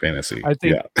fantasy. I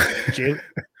think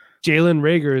Jalen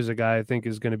Reagor is a guy I think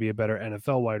is going to be a better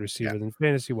NFL wide receiver than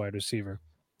fantasy wide receiver.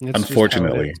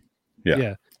 Unfortunately,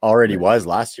 already was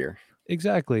last year.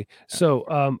 Exactly.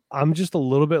 So I'm just a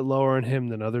little bit lower on him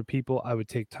than other people. I would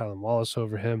take Tylan Wallace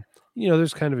over him.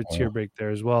 There's kind of a tier break there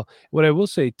as well. What I will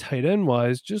say, tight end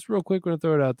wise, just real quick, when I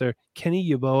throw it out there,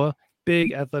 Kenny Yeboah,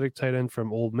 big athletic tight end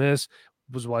from Ole Miss.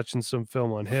 Was watching some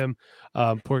film on him.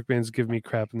 Porkman's giving me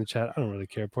crap in the chat. I don't really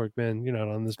care, Porkman. You're not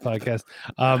on this podcast.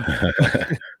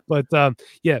 But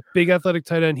big athletic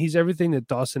tight end. He's everything that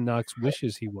Dawson Knox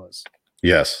wishes he was.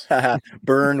 Yes.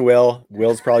 Burn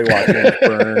Will's probably watching.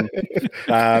 Burn.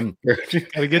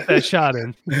 Gotta get that shot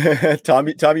in.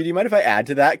 Tommy, do you mind if I add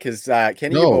to that? Because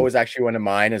Kenny Yeboah was actually one of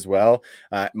mine as well.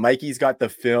 Mikey's got the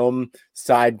film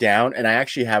side down, and I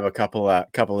actually have a couple of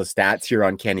stats here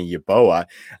on Kenny Yeboah.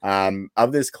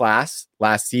 Of this class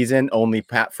last season, only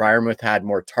Pat Freiermuth had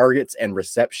more targets and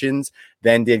receptions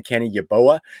than did Kenny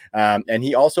Yeboah. And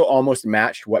he also almost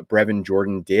matched what Brevin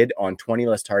Jordan did on 20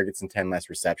 less targets and 10 less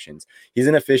receptions. He's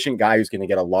an efficient guy who's going to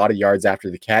get a lot of yards after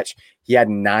the catch. He had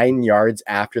 9 yards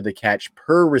after the catch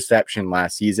per reception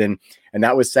last season, and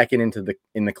that was second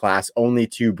in the class, only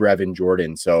to Brevin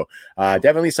Jordan. So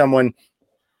definitely someone,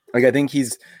 like, I think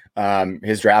he's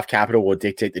his draft capital will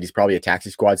dictate that he's probably a taxi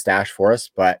squad stash for us,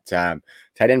 but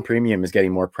tight end premium is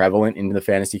getting more prevalent into the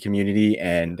fantasy community,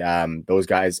 and those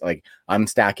guys, like, I'm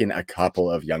stacking a couple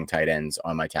of young tight ends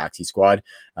on my taxi squad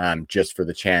just for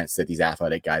the chance that these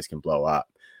athletic guys can blow up.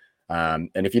 And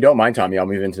if you don't mind, Tommy, I'll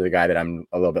move into the guy that I'm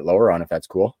a little bit lower on, if that's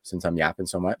cool, since I'm yapping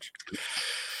so much.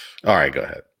 All right, go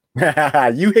ahead.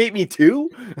 You hate me too?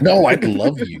 No, I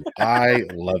love you. I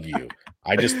love you.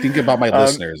 I just think about my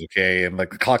listeners, okay? And like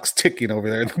the clock's ticking over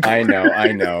there. I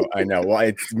know. Well,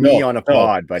 it's me on a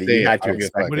pod, buddy. You had to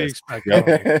expect. What do you expect?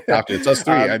 After it's us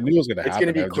three. I knew it was going to happen. It's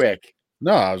going to be quick.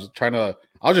 I was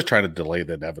just trying to delay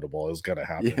the inevitable. It was going to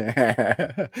happen.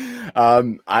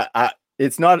 Yeah.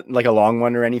 It's not like a long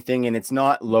one or anything, and it's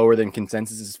not lower than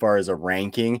consensus as far as a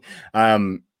ranking.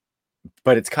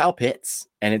 But it's Kyle Pitts,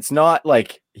 and it's not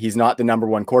like he's not the number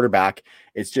one quarterback.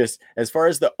 It's just, as far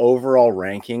as the overall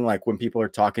ranking, like when people are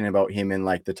talking about him in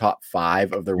like the top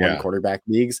 5 of their one quarterback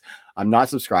leagues, I'm not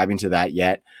subscribing to that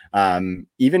yet.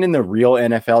 Even in the real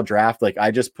NFL draft, like,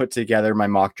 I just put together my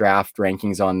mock draft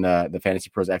rankings on the Fantasy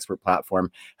Pros Expert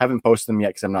platform. Haven't posted them yet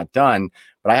because I'm not done,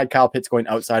 but I had Kyle Pitts going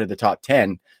outside of the top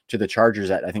 10 to the Chargers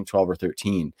at I think 12 or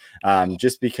 13,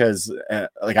 just because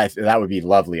that would be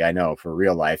lovely, I know, for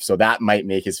real life. So that might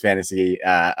make his fantasy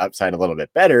upside a little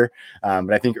bit better.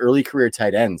 But I think early career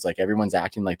tight ends, like everyone's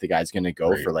acting like the guy's going to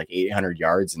go for like 800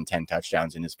 yards and 10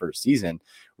 touchdowns in his first season.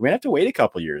 We're going to have to wait a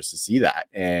couple years to see that.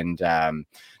 And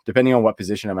depending on what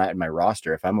position I'm at in my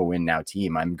roster, if I'm a win now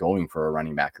team, I'm going for a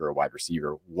running back or a wide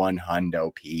receiver,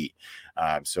 100p.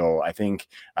 So I think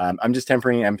I'm just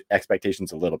tempering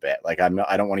expectations a little bit. Like I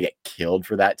don't want to get killed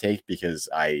for that take because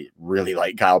I really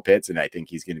like Kyle Pitts and I think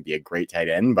he's going to be a great tight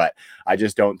end, but I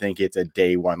just don't think it's a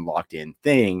day one locked in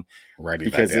thing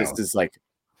because this is like,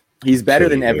 he's better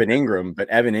than Evan Ingram, but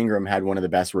Evan Ingram had one of the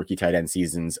best rookie tight end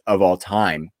seasons of all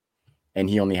time. And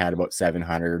he only had about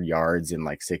 700 yards and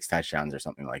like 6 touchdowns or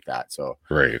something like that. So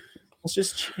let's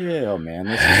just chill, man.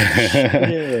 Let's just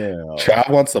chill. Trav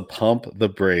wants to pump the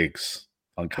brakes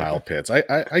on Kyle Pitts.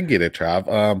 I get it,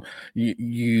 Trav.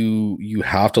 You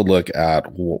have to look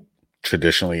at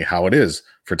traditionally how it is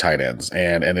for tight ends,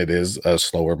 and it is a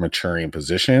slower maturing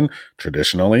position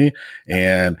traditionally.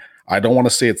 And I don't want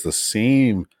to say it's the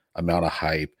same amount of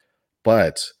hype,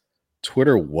 but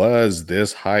Twitter was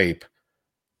this hype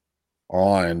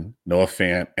on Noah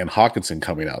Fant and Hawkinson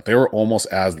coming out. They were almost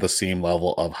as the same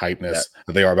level of hypeness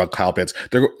that they are about Kyle Pitts.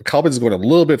 Kyle Pitts is going a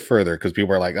little bit further because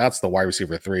people are like, that's the wide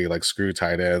receiver 3, like screw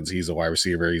tight ends. He's a wide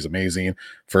receiver. He's amazing.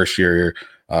 First year,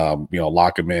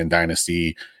 lock him in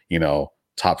dynasty,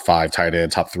 top 5 tight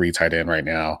end, top 3 tight end right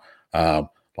now.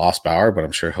 Lost Bauer, but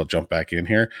I'm sure he'll jump back in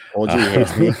here.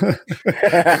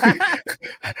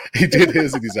 He did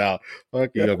his and he's out.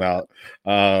 Fuck you, I'm out.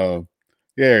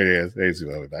 There it is. There's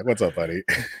back. What's up, buddy?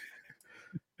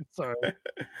 Sorry.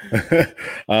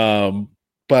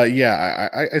 But yeah,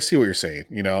 I see what you're saying.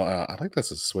 I like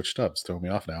this is switched up. It's throwing me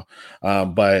off now.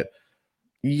 But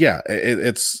yeah,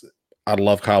 it's. I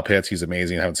love Kyle Pitts. He's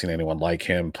amazing. I haven't seen anyone like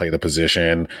him play the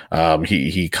position.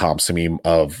 He comps to me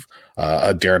of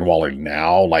a Darren Waller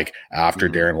now, like after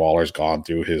Darren Waller's gone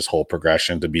through his whole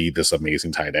progression to be this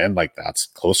amazing tight end. Like that's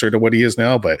closer to what he is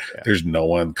now. But there's no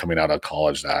one coming out of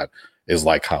college that is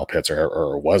like Kyle Pitts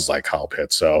or was like Kyle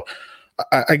Pitts. So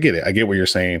I get it. I get what you're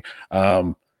saying. For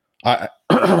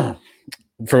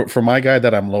my guy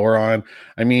that I'm lower on,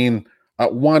 I mean,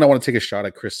 one, I want to take a shot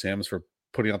at Chris Sims for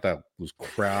putting out those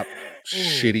crap,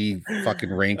 shitty fucking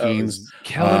rankings.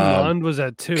 Kellen Mond was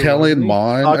at 2. Kellen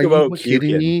Mond, are you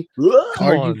kidding me?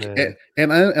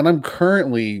 And I'm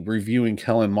currently reviewing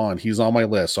Kellen Mond. He's on my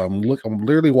list, so I'm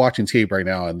literally watching tape right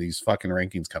now, and these fucking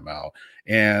rankings come out,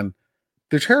 and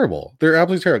they're terrible. They're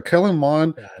absolutely terrible. Kellen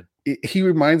Mond, he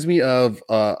reminds me of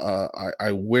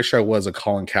I wish I was a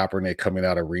Colin Kaepernick coming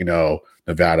out of Reno,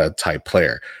 Nevada type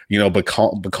player, but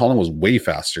Colin was way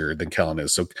faster than Kellen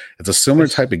is. So it's a similar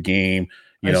type of game.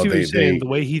 The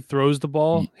way he throws the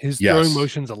ball, his throwing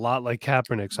motion's a lot like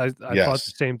Kaepernick's. I thought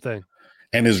the same thing.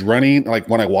 And his running, like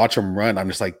when I watch him run, I'm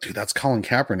just like, dude, that's Colin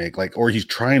Kaepernick. Like, or he's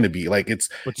trying to be like,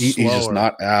 he's just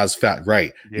not as fast.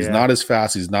 Right. Yeah. He's not as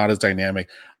fast. He's not as dynamic.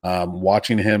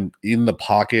 Watching him in the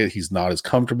pocket, he's not as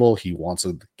comfortable. He wants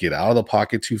to get out of the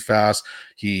pocket too fast.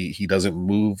 He doesn't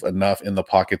move enough in the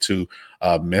pocket to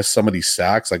miss some of these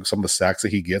sacks. Like some of the sacks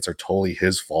that he gets are totally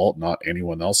his fault, not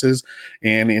anyone else's.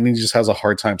 And he just has a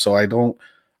hard time. So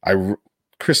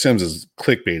Chris Sims is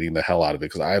clickbaiting the hell out of it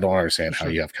because I don't understand how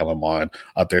you have Kellen Mond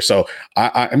up there. So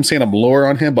I'm saying I'm lower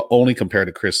on him, but only compared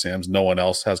to Chris Sims. No one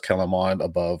else has Kellen Mond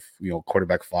above,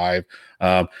 quarterback 5.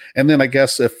 And then I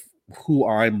guess who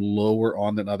I'm lower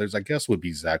on than others, I guess would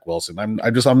be Zach Wilson. I'm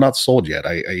not sold yet.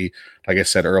 I like I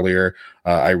said earlier,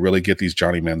 I really get these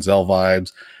Johnny Manziel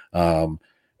vibes,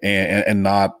 and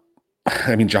not.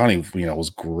 I mean, Johnny, was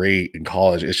great in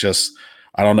college. It's just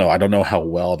I don't know. I don't know how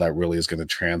well that really is going to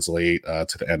translate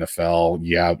to the NFL.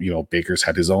 Yeah, Baker's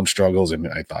had his own struggles, and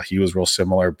I thought he was real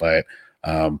similar, but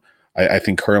I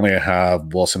think currently I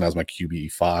have Wilson as my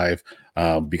QB 5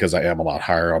 because I am a lot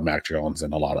higher on Mac Jones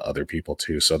and a lot of other people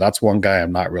too. So that's one guy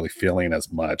I'm not really feeling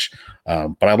as much.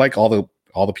 But I like all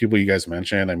the people you guys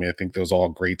mentioned. I mean, I think those are all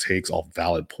great takes, all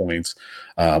valid points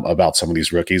about some of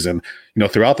these rookies. And,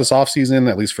 throughout this offseason,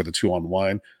 at least for the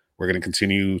 2-on-1, we're going to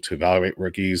continue to evaluate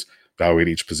rookies, evaluate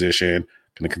each position.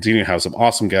 Going to continue to have some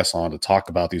awesome guests on to talk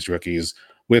about these rookies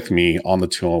with me on the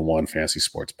 2-on-1 Fantasy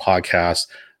Sports Podcast.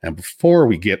 And before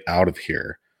we get out of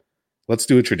here, let's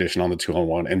do a tradition on the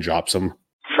 2-on-1 and drop some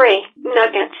free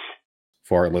nuggets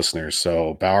for our listeners.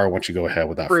 So, Bauer, why don't you go ahead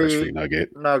with that first free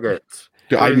nugget? Nuggets.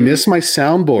 Dude, I miss my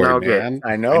soundboard, man.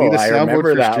 I know. I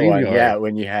remember that one. Yeah,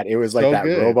 when you had it was like so that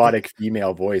good. Robotic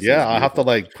female voice. Yeah, I'll have to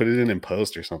put it in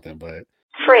post or something. But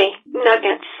free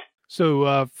nuggets.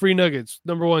 So free nuggets.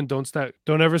 Number 1, don't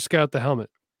ever scout the helmet.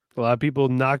 A lot of people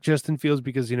knock Justin Fields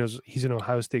because he's an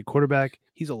Ohio State quarterback.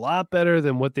 He's a lot better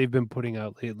than what they've been putting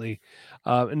out lately.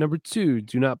 And number 2,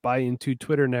 do not buy into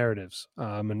Twitter narratives.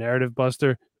 I'm a narrative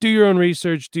buster. Do your own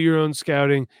research, do your own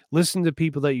scouting, listen to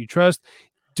people that you trust.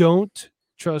 Don't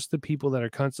trust the people that are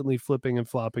constantly flipping and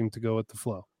flopping to go with the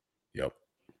flow. Yep.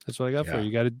 That's what I got for you.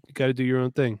 You got to do your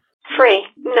own thing. Free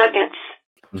nuggets.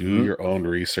 Do your own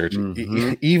research.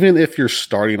 Even if you're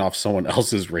starting off someone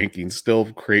else's rankings,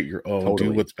 still create your own. Totally.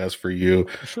 Do what's best for you.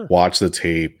 For sure. Watch the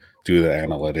tape. Do the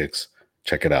analytics.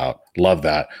 Check it out. Love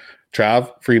that.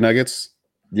 Trav, free nuggets.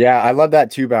 Yeah, I love that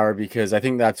too, Bauer, because I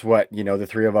think that's what, the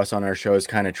three of us on our shows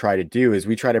kind of try to do is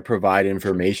we try to provide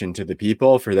information to the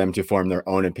people for them to form their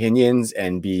own opinions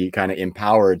and be kind of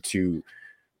empowered to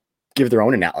give their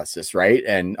own analysis, right?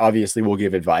 And obviously we'll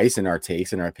give advice and our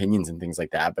takes and our opinions and things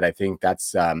like that. But I think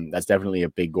that's definitely a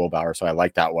big goal, Bauer. So I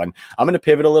like that one. I'm going to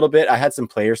pivot a little bit. I had some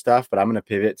player stuff, but I'm going to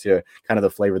pivot to kind of the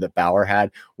flavor that Bauer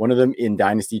had. One of them in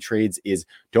dynasty trades is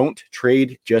don't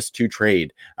trade just to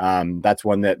trade. That's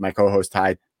one that my co-host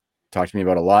Ty talked to me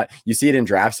about a lot. You see it in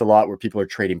drafts a lot where people are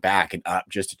trading back and up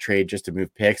just to trade, just to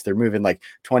move picks. They're moving like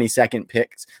 22nd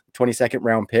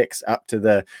round picks up to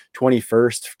the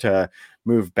 21st to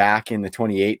move back in the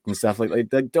 28th and stuff like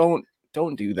don't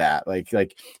do that.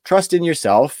 Like trust in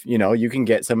yourself. You can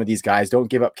get some of these guys. Don't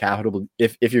give up capital.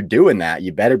 If you're doing that,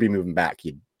 you better be moving back.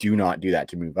 You do not do that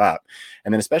to move up.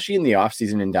 And then especially in the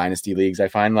offseason in dynasty leagues, I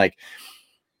find like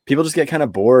people just get kind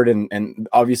of bored. And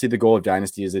obviously the goal of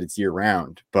dynasty is that it's year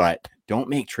round, but don't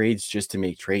make trades just to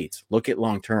make trades. Look at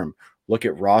long-term. Look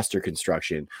at roster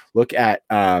construction. Look at,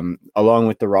 along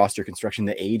with the roster construction,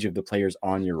 the age of the players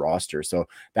on your roster. So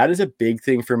that is a big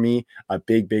thing for me. A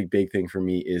big thing for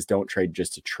me is don't trade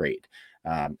just to trade.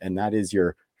 And that is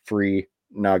your free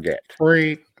nugget.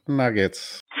 Free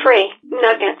nuggets. Free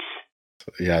nuggets.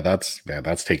 Yeah,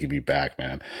 that's taking me back,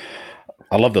 man.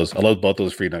 I love those. I love both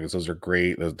those free nuggets. Those are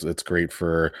great. It's great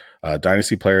for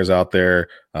dynasty players out there.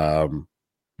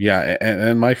 Yeah,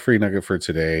 and my free nugget for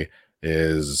today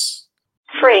is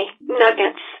free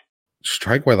nuggets.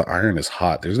 Strike while the iron is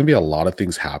hot. There's going to be a lot of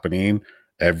things happening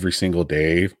every single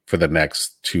day for the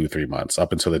next 2-3 months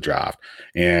up until the draft.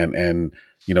 And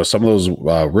some of those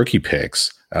rookie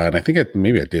picks, and I think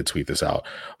maybe I did tweet this out,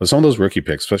 but some of those rookie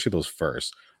picks, especially those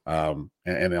first, and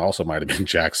it also might have been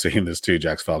Jack saying this too,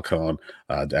 Jax Falcone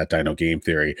at Dino Game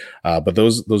Theory. But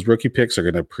those rookie picks are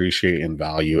going to appreciate in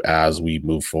value as we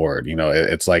move forward.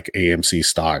 It's like AMC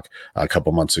stock a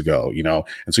couple months ago,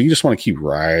 and so you just want to keep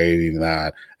riding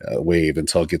that wave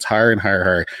until it gets higher and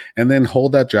higher, and then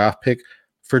hold that draft pick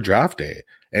for draft day.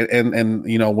 And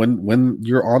when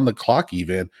you're on the clock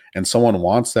even and someone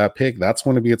wants that pick, that's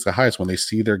when it gets the highest. When they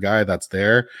see their guy that's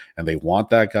there and they want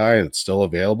that guy and it's still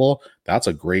available, that's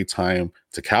a great time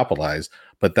to capitalize.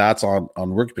 But that's on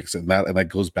rookie picks, and that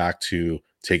goes back to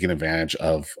taking advantage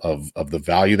of the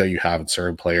value that you have in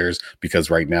certain players, because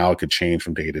right now it could change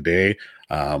from day to day.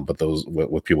 But those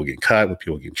with people getting cut, with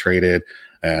people getting traded,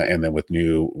 and then with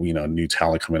new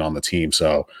talent coming on the team.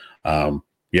 So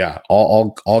yeah,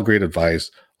 all great advice,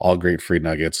 all great free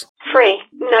nuggets. Free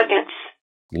nuggets.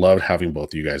 Loved having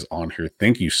both of you guys on here.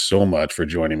 Thank you so much for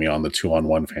joining me on the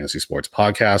 2-on-1 Fantasy Sports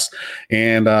Podcast.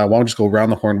 And why don't we just go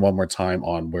around the horn one more time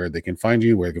on where they can find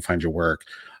you, where they can find your work,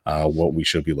 what we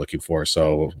should be looking for.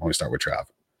 So why don't we start with Trav?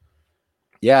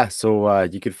 Yeah, so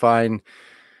you could find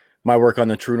my work on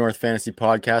the True North Fantasy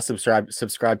Podcast.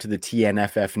 Subscribe to the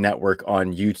TNFF Network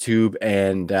on YouTube,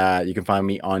 and you can find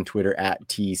me on Twitter at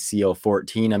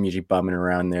TSEAL14. I'm usually bumming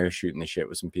around there, shooting the shit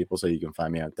with some people, so you can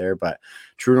find me out there. But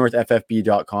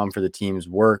TrueNorthFFB.com for the team's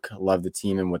work. Love the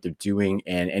team and what they're doing.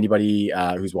 And anybody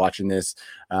who's watching this,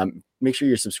 make sure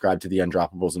you're subscribed to the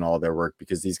Undroppables and all of their work,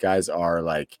 because these guys are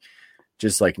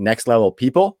just next level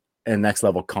people and next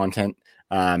level content.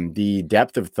 The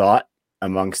depth of thought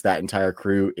amongst that entire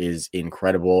crew is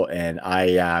incredible. And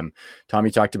Tommy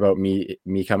talked about me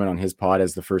coming on his pod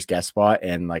as the first guest spot.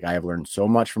 And I have learned so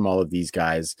much from all of these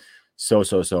guys, so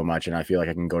much. And I feel like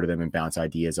I can go to them and bounce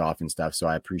ideas off and stuff. So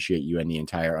I appreciate you and the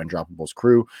entire Undroppables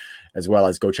crew, as well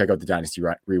as go check out the Dynasty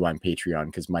Rewind Patreon,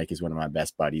 because Mike is one of my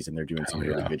best buddies and they're doing some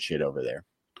really good shit over there.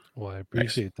 Well, I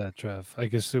appreciate that, Trev. I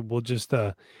guess we'll just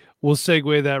we'll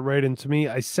segue that right into me.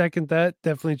 I second that.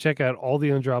 Definitely check out all the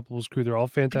Undroppables crew. They're all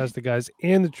fantastic guys,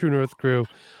 and the True North crew.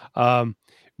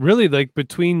 Really,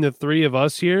 between the three of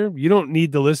us here, you don't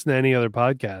need to listen to any other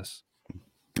podcasts.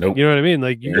 Nope. You know what I mean?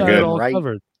 You got it all right?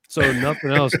 covered. So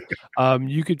nothing else.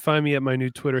 You could find me at my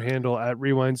new Twitter handle at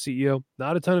Rewind CEO.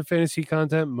 Not a ton of fantasy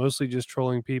content, mostly just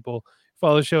trolling people.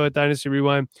 Follow the show at Dynasty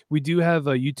Rewind. We do have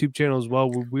a YouTube channel as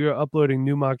well, where we are uploading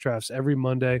new mock drafts every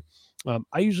Monday.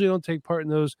 I usually don't take part in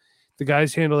those. The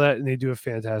guys handle that, and they do a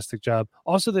fantastic job.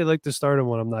 Also, they like to start them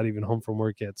when I'm not even home from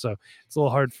work yet, so it's a little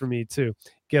hard for me to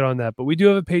get on that. But we do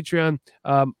have a Patreon.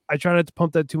 I try not to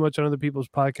pump that too much on other people's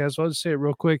podcasts, so I'll just say it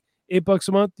real quick. $8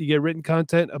 a month, you get written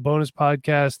content, a bonus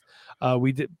podcast.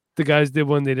 The guys did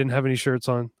one. They didn't have any shirts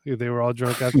on. They were all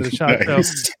drunk after the shot.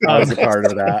 Nice. So, I was a part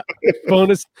of that.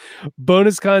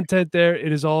 bonus content there.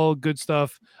 It is all good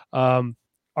stuff.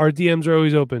 Our DMs are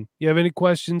always open. You have any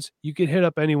questions, you can hit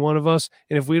up any one of us.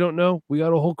 And if we don't know, we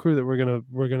got a whole crew that we're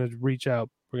gonna reach out.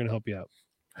 We're gonna help you out.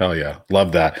 Hell yeah.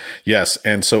 Love that. Yes.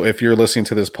 And so if you're listening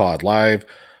to this pod live,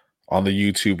 on the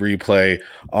YouTube replay,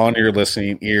 on your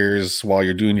listening ears while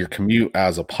you're doing your commute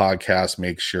as a podcast,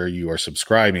 make sure you are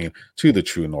subscribing to the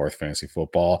True North Fantasy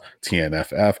Football,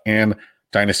 TNFF, and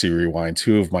Dynasty Rewind,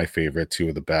 two of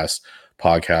the best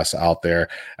podcasts out there,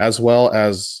 as well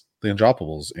as the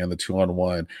Undroppables and the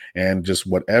 2-on-1, and just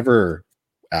whatever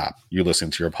app you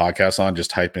listen to your podcast on,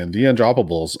 just type in the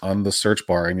Undroppables on the search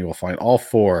bar and you will find all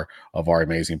 4 of our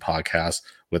amazing podcasts,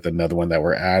 with another one that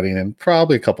we're adding and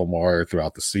probably a couple more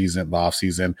throughout the off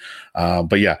season.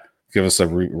 But yeah, give us a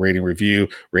rating review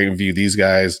these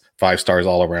guys 5 stars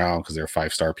all around, because they're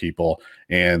 5-star people.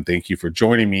 And thank you for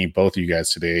joining me, both of you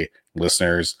guys today,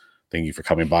 listeners. Thank you for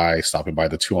stopping by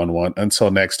the 2-on-1.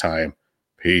 Until next time,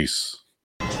 peace.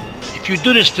 If you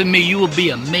do this for me, you will be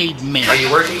a made man. Are you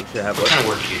working? What kind of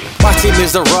work do you do? My team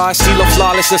is the raw, CeeLo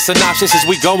flawless, the synopsis is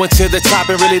we going to the top,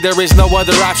 and really there is no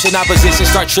other option. Opposition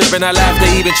start tripping, I laugh,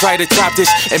 they even try to top this.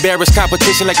 Embarrass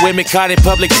competition like women caught in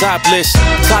public topless.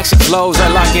 Toxic flows,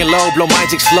 I lock in low, blow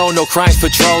minds explode, no crimes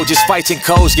patrol, just fights and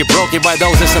codes get broken by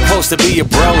those that's supposed to be your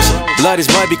bros. Blood is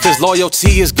mud because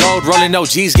loyalty is gold, rolling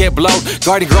OGs get blowed.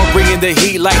 Guarding grown, bringing the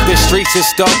heat like the streets is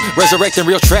stoked. Resurrecting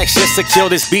real tracks just to kill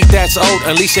this beat that's old.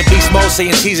 Unleashing beast mode,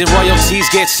 saying cheese and royalties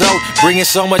get sold. Bringing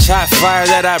so much hot fire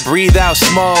that I breathe out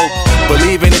smoke.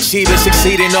 Believe in achieving,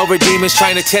 succeeding over demons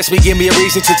trying to test me. Give me a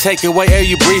reason to take away air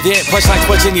you breathe in. Punchlines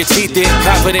punching your teeth in.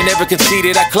 Confident, never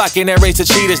conceited. I clock in that race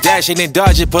of cheaters, dashing and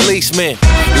dodging policemen.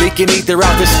 Leaking ether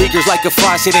out the speakers like a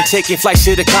faucet and taking flights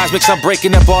to the cosmics. I'm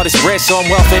breaking up all this bread, so I'm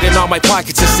well fed in all my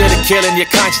pockets. Instead of killing your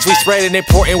conscience, we spreading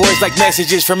important words like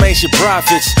messages from ancient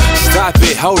prophets. Stop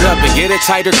it, hold up, and get a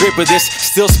tighter grip of this.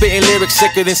 Still spitting lyrics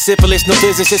sicker than syphilis. No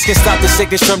physicist can stop the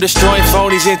sickness from destroying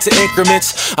phonies into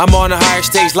increments. I'm on a higher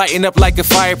stage, lighting up like a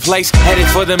fireplace. Headed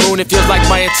for the moon, it feels like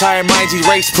my entire mind's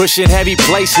erased. Pushing heavy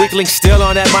place, weakling still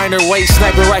on that minor weight.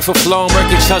 Sniper rifle flown,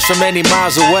 murking chunks from many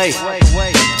miles away.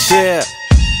 Yeah.